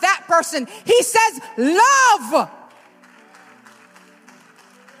not that person. He says love.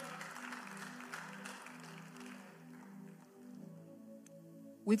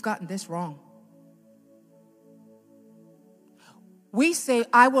 We've gotten this wrong. We say,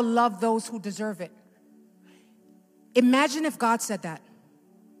 I will love those who deserve it. Imagine if God said that.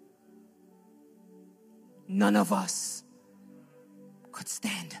 None of us could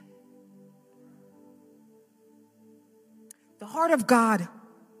stand. The heart of God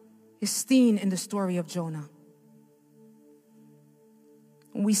is seen in the story of Jonah.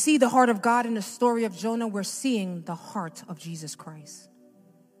 When we see the heart of God in the story of Jonah, we're seeing the heart of Jesus Christ.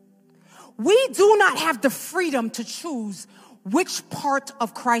 We do not have the freedom to choose which part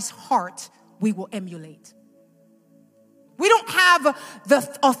of Christ's heart we will emulate. We don't have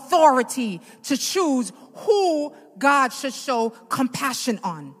the authority to choose who God should show compassion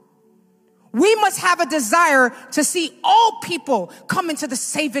on. We must have a desire to see all people come into the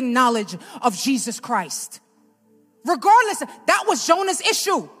saving knowledge of Jesus Christ. Regardless, that was Jonah's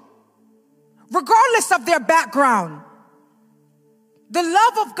issue. Regardless of their background. The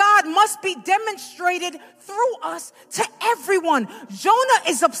love of God must be demonstrated through us to everyone. Jonah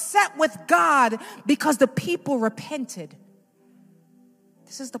is upset with God because the people repented.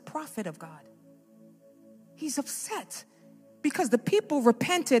 This is the prophet of God. He's upset because the people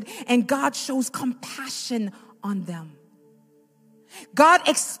repented and God shows compassion on them. God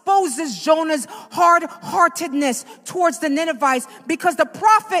exposes Jonah's hard-heartedness towards the Ninevites because the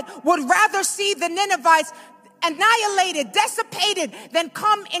prophet would rather see the Ninevites annihilated, dissipated, than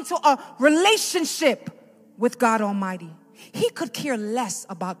come into a relationship with God Almighty. He could care less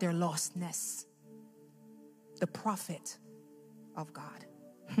about their lostness. The prophet of God.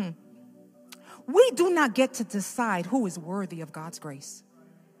 We do not get to decide who is worthy of God's grace.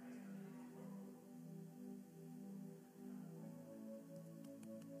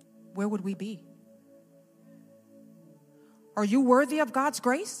 Where would we be? Are you worthy of God's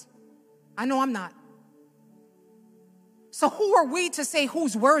grace? I know I'm not. So who are we to say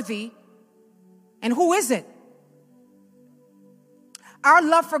who's worthy and who isn't? Our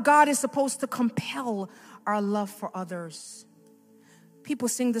love for God is supposed to compel our love for others. People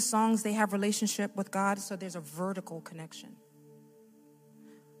sing the songs, they have relationship with God, so there's a vertical connection.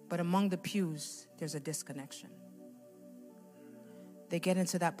 But among the pews, there's a disconnection. They get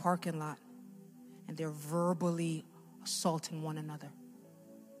into that parking lot and they're verbally assaulting one another.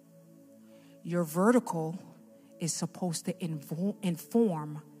 Your vertical is supposed to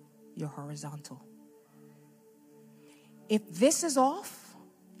inform your horizontal. If this is off,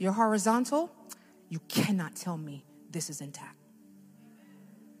 your horizontal, you cannot tell me this is intact.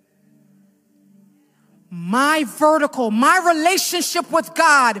 My vertical, my relationship with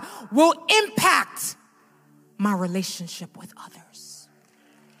God will impact my relationship with others.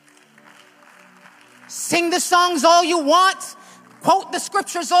 Sing the songs all you want. Quote the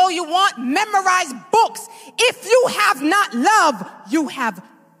scriptures all you want. Memorize books. If you have not love, you have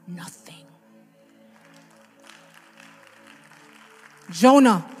nothing.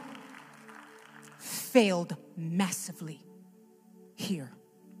 Jonah failed massively here.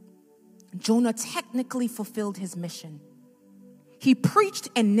 Jonah technically fulfilled his mission. He preached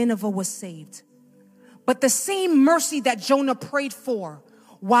and Nineveh was saved. But the same mercy that Jonah prayed for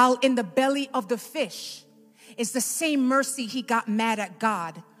while in the belly of the fish is the same mercy he got mad at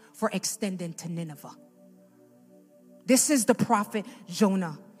God for extending to Nineveh. This is the prophet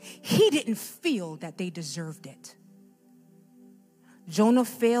Jonah. He didn't feel that they deserved it. Jonah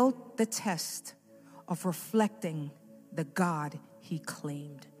failed the test of reflecting the God he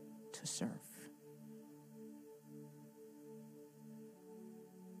claimed to serve.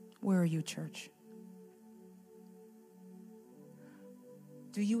 Where are you, church?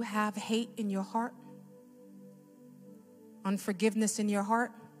 Do you have hate in your heart? Unforgiveness in your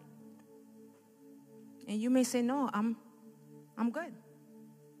heart? And you may say, no, I'm good.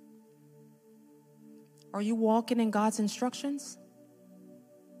 Are you walking in God's instructions?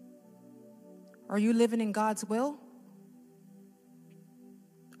 Are you living in God's will?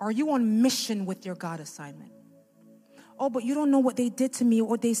 Are you on mission with your God assignment? Oh, but you don't know what they did to me,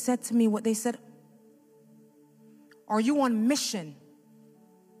 what they said to me, what they said. Are you on mission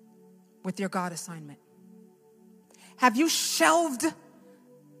with your God assignment? Have you shelved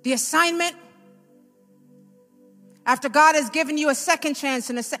the assignment after God has given you a second chance?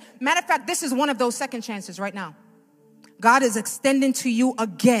 Matter of fact, this is one of those second chances right now. God is extending to you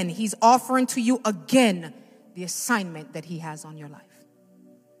again. He's offering to you again the assignment that he has on your life.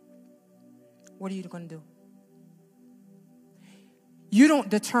 What are you going to do? You don't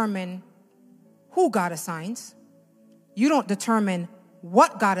determine who God assigns. You don't determine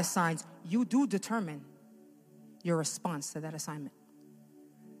what God assigns. You do determine your response to that assignment.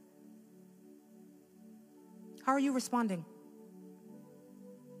 How are you responding?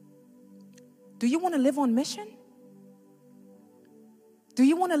 Do you want to live on mission? Do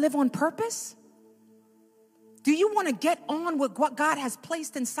you want to live on purpose? Do you want to get on with what God has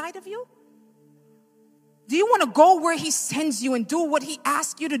placed inside of you? Do you want to go where he sends you and do what he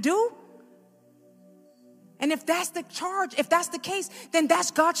asks you to do? And if that's the charge, if that's the case, then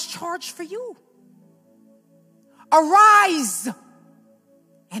that's God's charge for you. Arise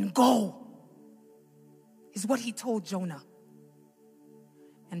and go is what he told Jonah.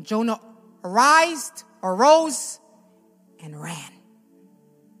 And Jonah arose, and ran.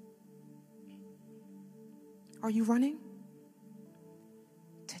 Are you running?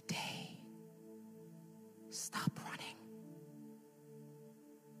 Today, stop running.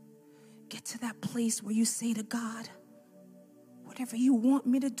 Get to that place where you say to God, whatever you want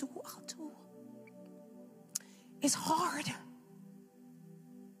me to do, I'll do. It's hard.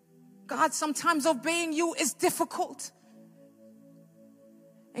 God, sometimes obeying you is difficult.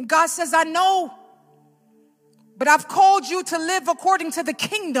 And God says, I know, but I've called you to live according to the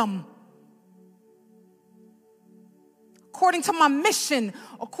kingdom, according to my mission,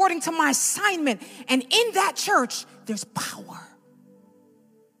 according to my assignment. And in that church, there's power.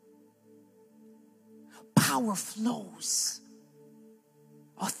 Power flows.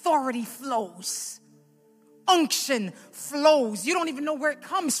 Authority flows. Unction flows. You don't even know where it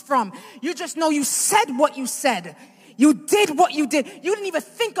comes from. You just know you said what you said. You did what you did. You didn't even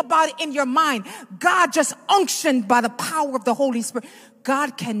think about it in your mind. God just unctioned by the power of the Holy Spirit.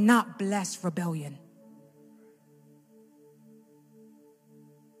 God cannot bless rebellion.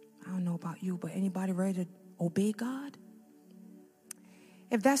 I don't know about you, but anybody ready to obey God?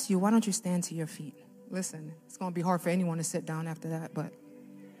 If that's you, why don't you stand to your feet? Listen, it's going to be hard for anyone to sit down after that, but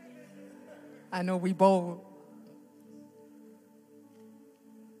I know we bold.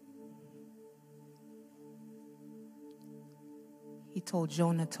 He told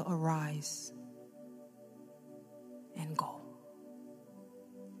Jonah to arise and go.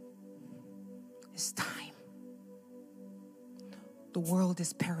 It's time. The world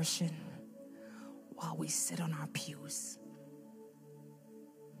is perishing while we sit on our pews.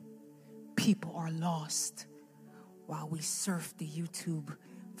 People are lost while we surf the YouTube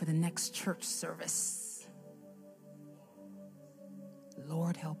for the next church service.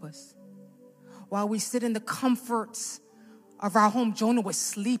 Lord, help us. While we sit in the comforts of our home, Jonah was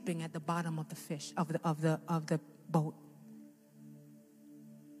sleeping at the bottom of the boat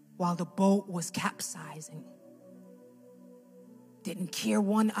while the boat was capsizing. Didn't care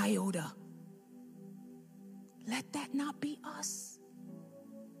one iota. Let that not be us.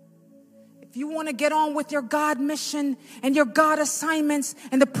 If you want to get on with your God mission and your God assignments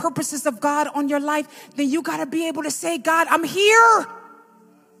and the purposes of God on your life, then you got to be able to say, God, I'm here.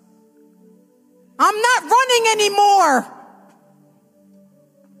 I'm not running anymore.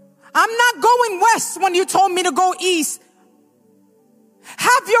 I'm not going west when you told me to go east.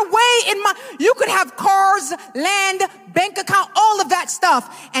 Have your way in my, you could have cars, land, bank account, all of that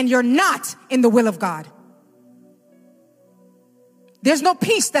stuff, and you're not in the will of God. There's no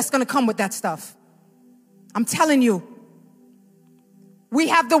peace that's going to come with that stuff. I'm telling you. We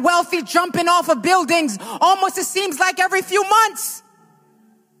have the wealthy jumping off of buildings almost, it seems like, every few months.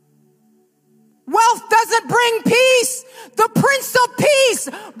 Wealth doesn't bring peace. The Prince of Peace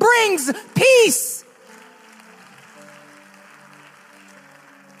brings peace.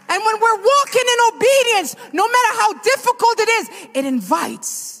 And when we're walking in obedience, no matter how difficult it is, it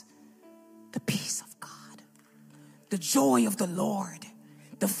invites the peace of God, the joy of the Lord,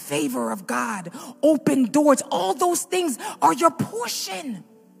 the favor of God, open doors. All those things are your portion.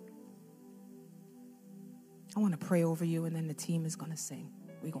 I want to pray over you, and then the team is going to sing.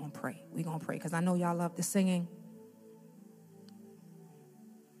 We're going to pray. We're going to pray because I know y'all love the singing.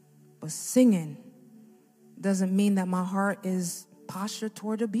 But singing doesn't mean that my heart is postured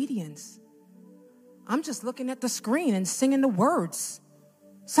toward obedience. I'm just looking at the screen and singing the words.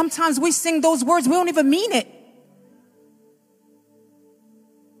 Sometimes we sing those words, we don't even mean it.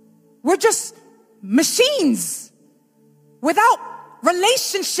 We're just machines without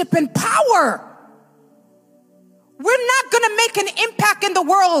relationship and power. We're not going to make an impact in the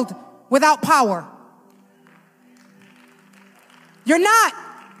world without power. You're not.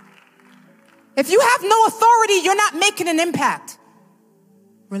 If you have no authority, you're not making an impact.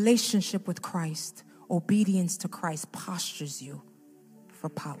 Relationship with Christ, obedience to Christ postures you for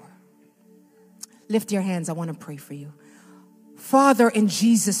power. Lift your hands. I want to pray for you. Father, in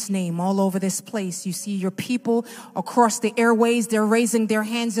Jesus' name, all over this place, you see your people across the airways. They're raising their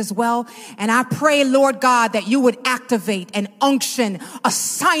hands as well. And I pray, Lord God, that you would activate and unction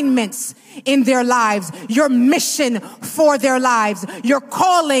assignments in their lives, your mission for their lives, your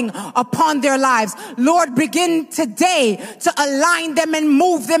calling upon their lives. Lord, begin today to align them and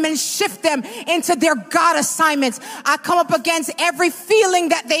move them and shift them into their God assignments. I come up against every feeling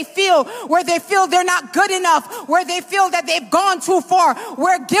that they feel, where they feel they're not good enough, where they feel that they've gone too far,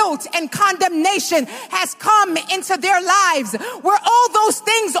 where guilt and condemnation has come into their lives, where all those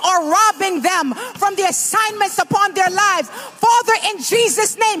things are robbing them from the assignments upon their lives. Father, in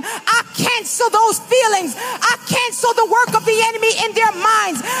Jesus' name, I cancel those feelings. I cancel the work of the enemy in their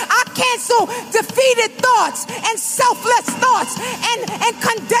minds. I cancel defeated thoughts and selfless thoughts and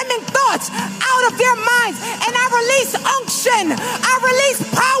condemning thoughts out of their minds. And I release unction. I release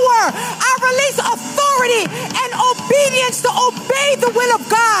power. I release authority and obedience to obey the will of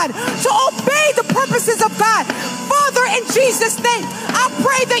God, to obey the purposes of God. Father, in Jesus' name, I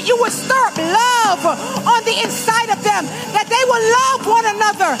pray that you would stir up love on the inside of them, that they will love one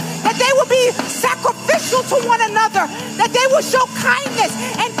another, that they will be sacrificial to one another, that they will show kindness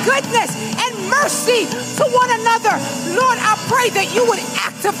and goodness and mercy to one another. Lord, I pray that you would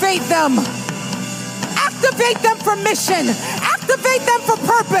activate them. Activate them for mission. Activate them for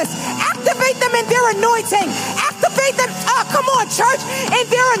purpose. Activate them in their anointing. Activate them, come on, church, in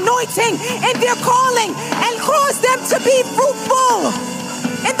their anointing, in their calling, and cause them to be fruitful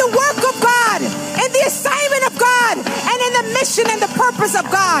in the work of God, in the assignment of God, and in the mission and the purpose of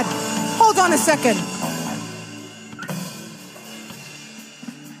God. Hold on a second.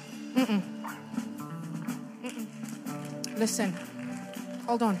 Listen,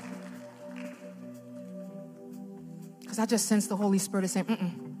 hold on. Because I just sense the Holy Spirit is saying,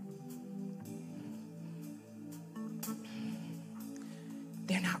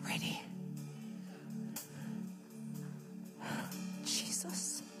 they're not ready.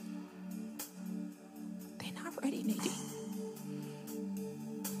 Jesus. They're not ready, Nadine,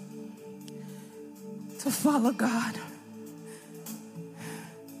 to follow God.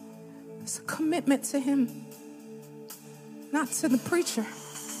 It's a commitment to Him, not to the preacher.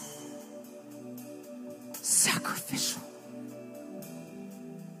 Sacrificial.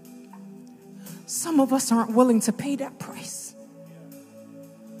 Some of us aren't willing to pay that price.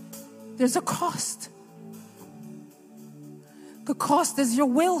 There's a cost. The cost is your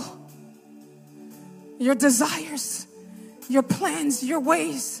will, your desires, your plans, your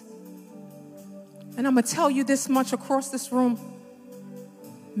ways. And I'm going to tell you this much across this room.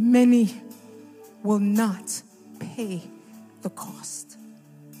 Many will not pay the cost.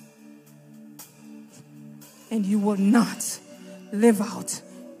 And you will not live out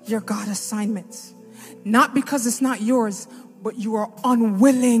your God assignments. Not because it's not yours, but you are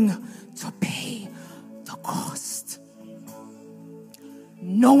unwilling to pay the cost.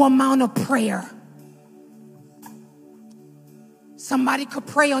 No amount of prayer. Somebody could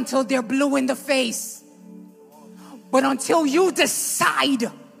pray until they're blue in the face. But until you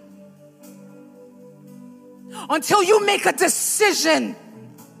decide, until you make a decision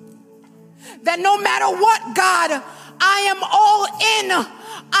that no matter what, God, I am all in.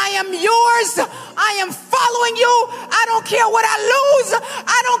 I am yours. I am following you. I don't care what I lose.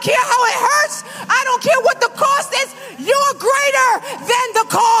 I don't care how it hurts. I don't care what the cost is. You're greater than the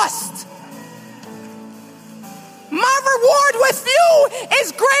cost. My reward with you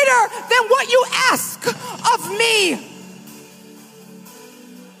is greater than what you ask of me.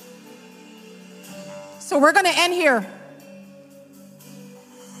 So we're going to end here,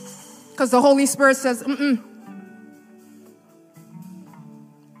 because the Holy Spirit says,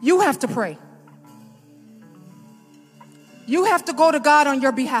 you have to pray. You have to go to God on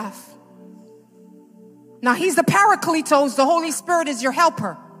your behalf. Now, He's the Parakletos. The Holy Spirit is your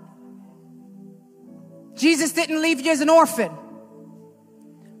helper. Jesus didn't leave you as an orphan,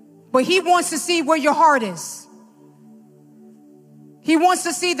 but He wants to see where your heart is. He wants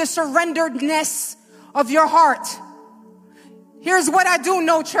to see the surrenderedness of your heart. Here's what I do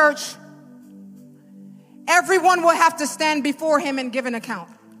know, church. Everyone will have to stand before Him and give an account.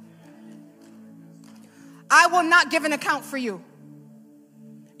 I will not give an account for you.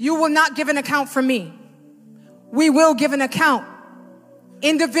 You will not give an account for me. We will give an account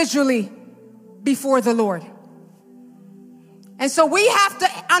individually before the Lord. And so we have to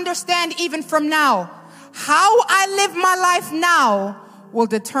understand, even from now, how I live my life now will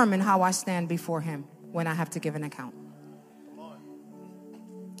determine how I stand before Him when I have to give an account.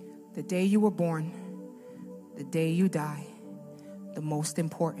 The day you were born, the day you die, the most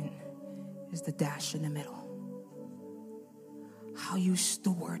important is the dash in the middle. How you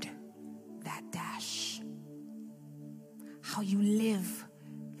steward that dash. How you live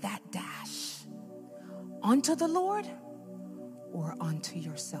that dash. Unto the Lord or unto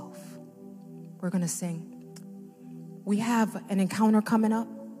yourself. We're going to sing. We have an encounter coming up.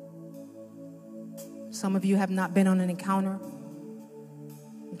 Some of you have not been on an encounter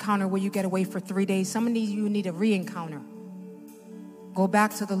where you get away for 3 days. Some of you need a re-encounter. Go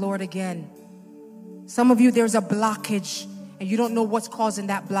back to the Lord again. Some of you, there's a blockage and you don't know what's causing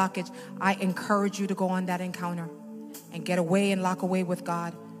that blockage. I encourage you to go on that encounter and get away and lock away with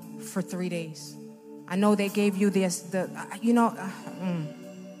God for 3 days. I know they gave you this,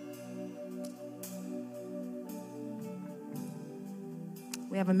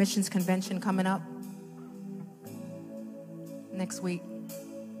 We have a missions convention coming up next week.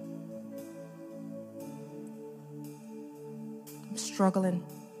 I'm struggling.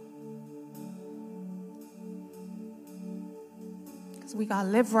 Because we got to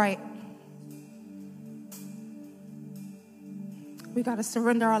live right. We got to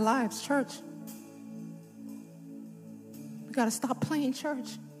surrender our lives, church. We got to stop playing church.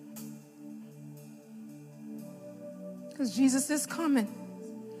 Because Jesus is coming.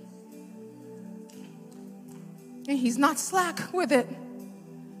 And he's not slack with it.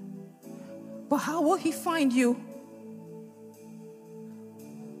 But how will he find you?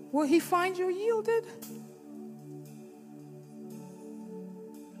 Will he find you yielded?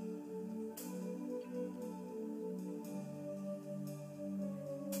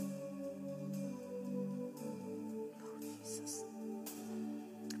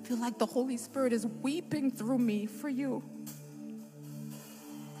 I feel like the Holy Spirit is weeping through me for you.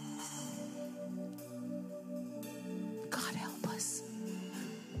 God help us.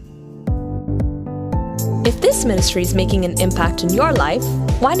 If this ministry is making an impact in your life,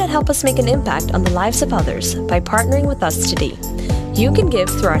 why not help us make an impact on the lives of others by partnering with us today? You can give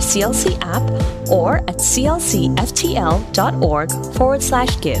through our CLC app or at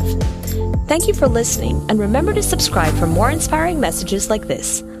clcftl.org/give. Thank you for listening, and remember to subscribe for more inspiring messages like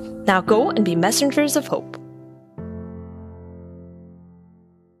this. Now go and be messengers of hope.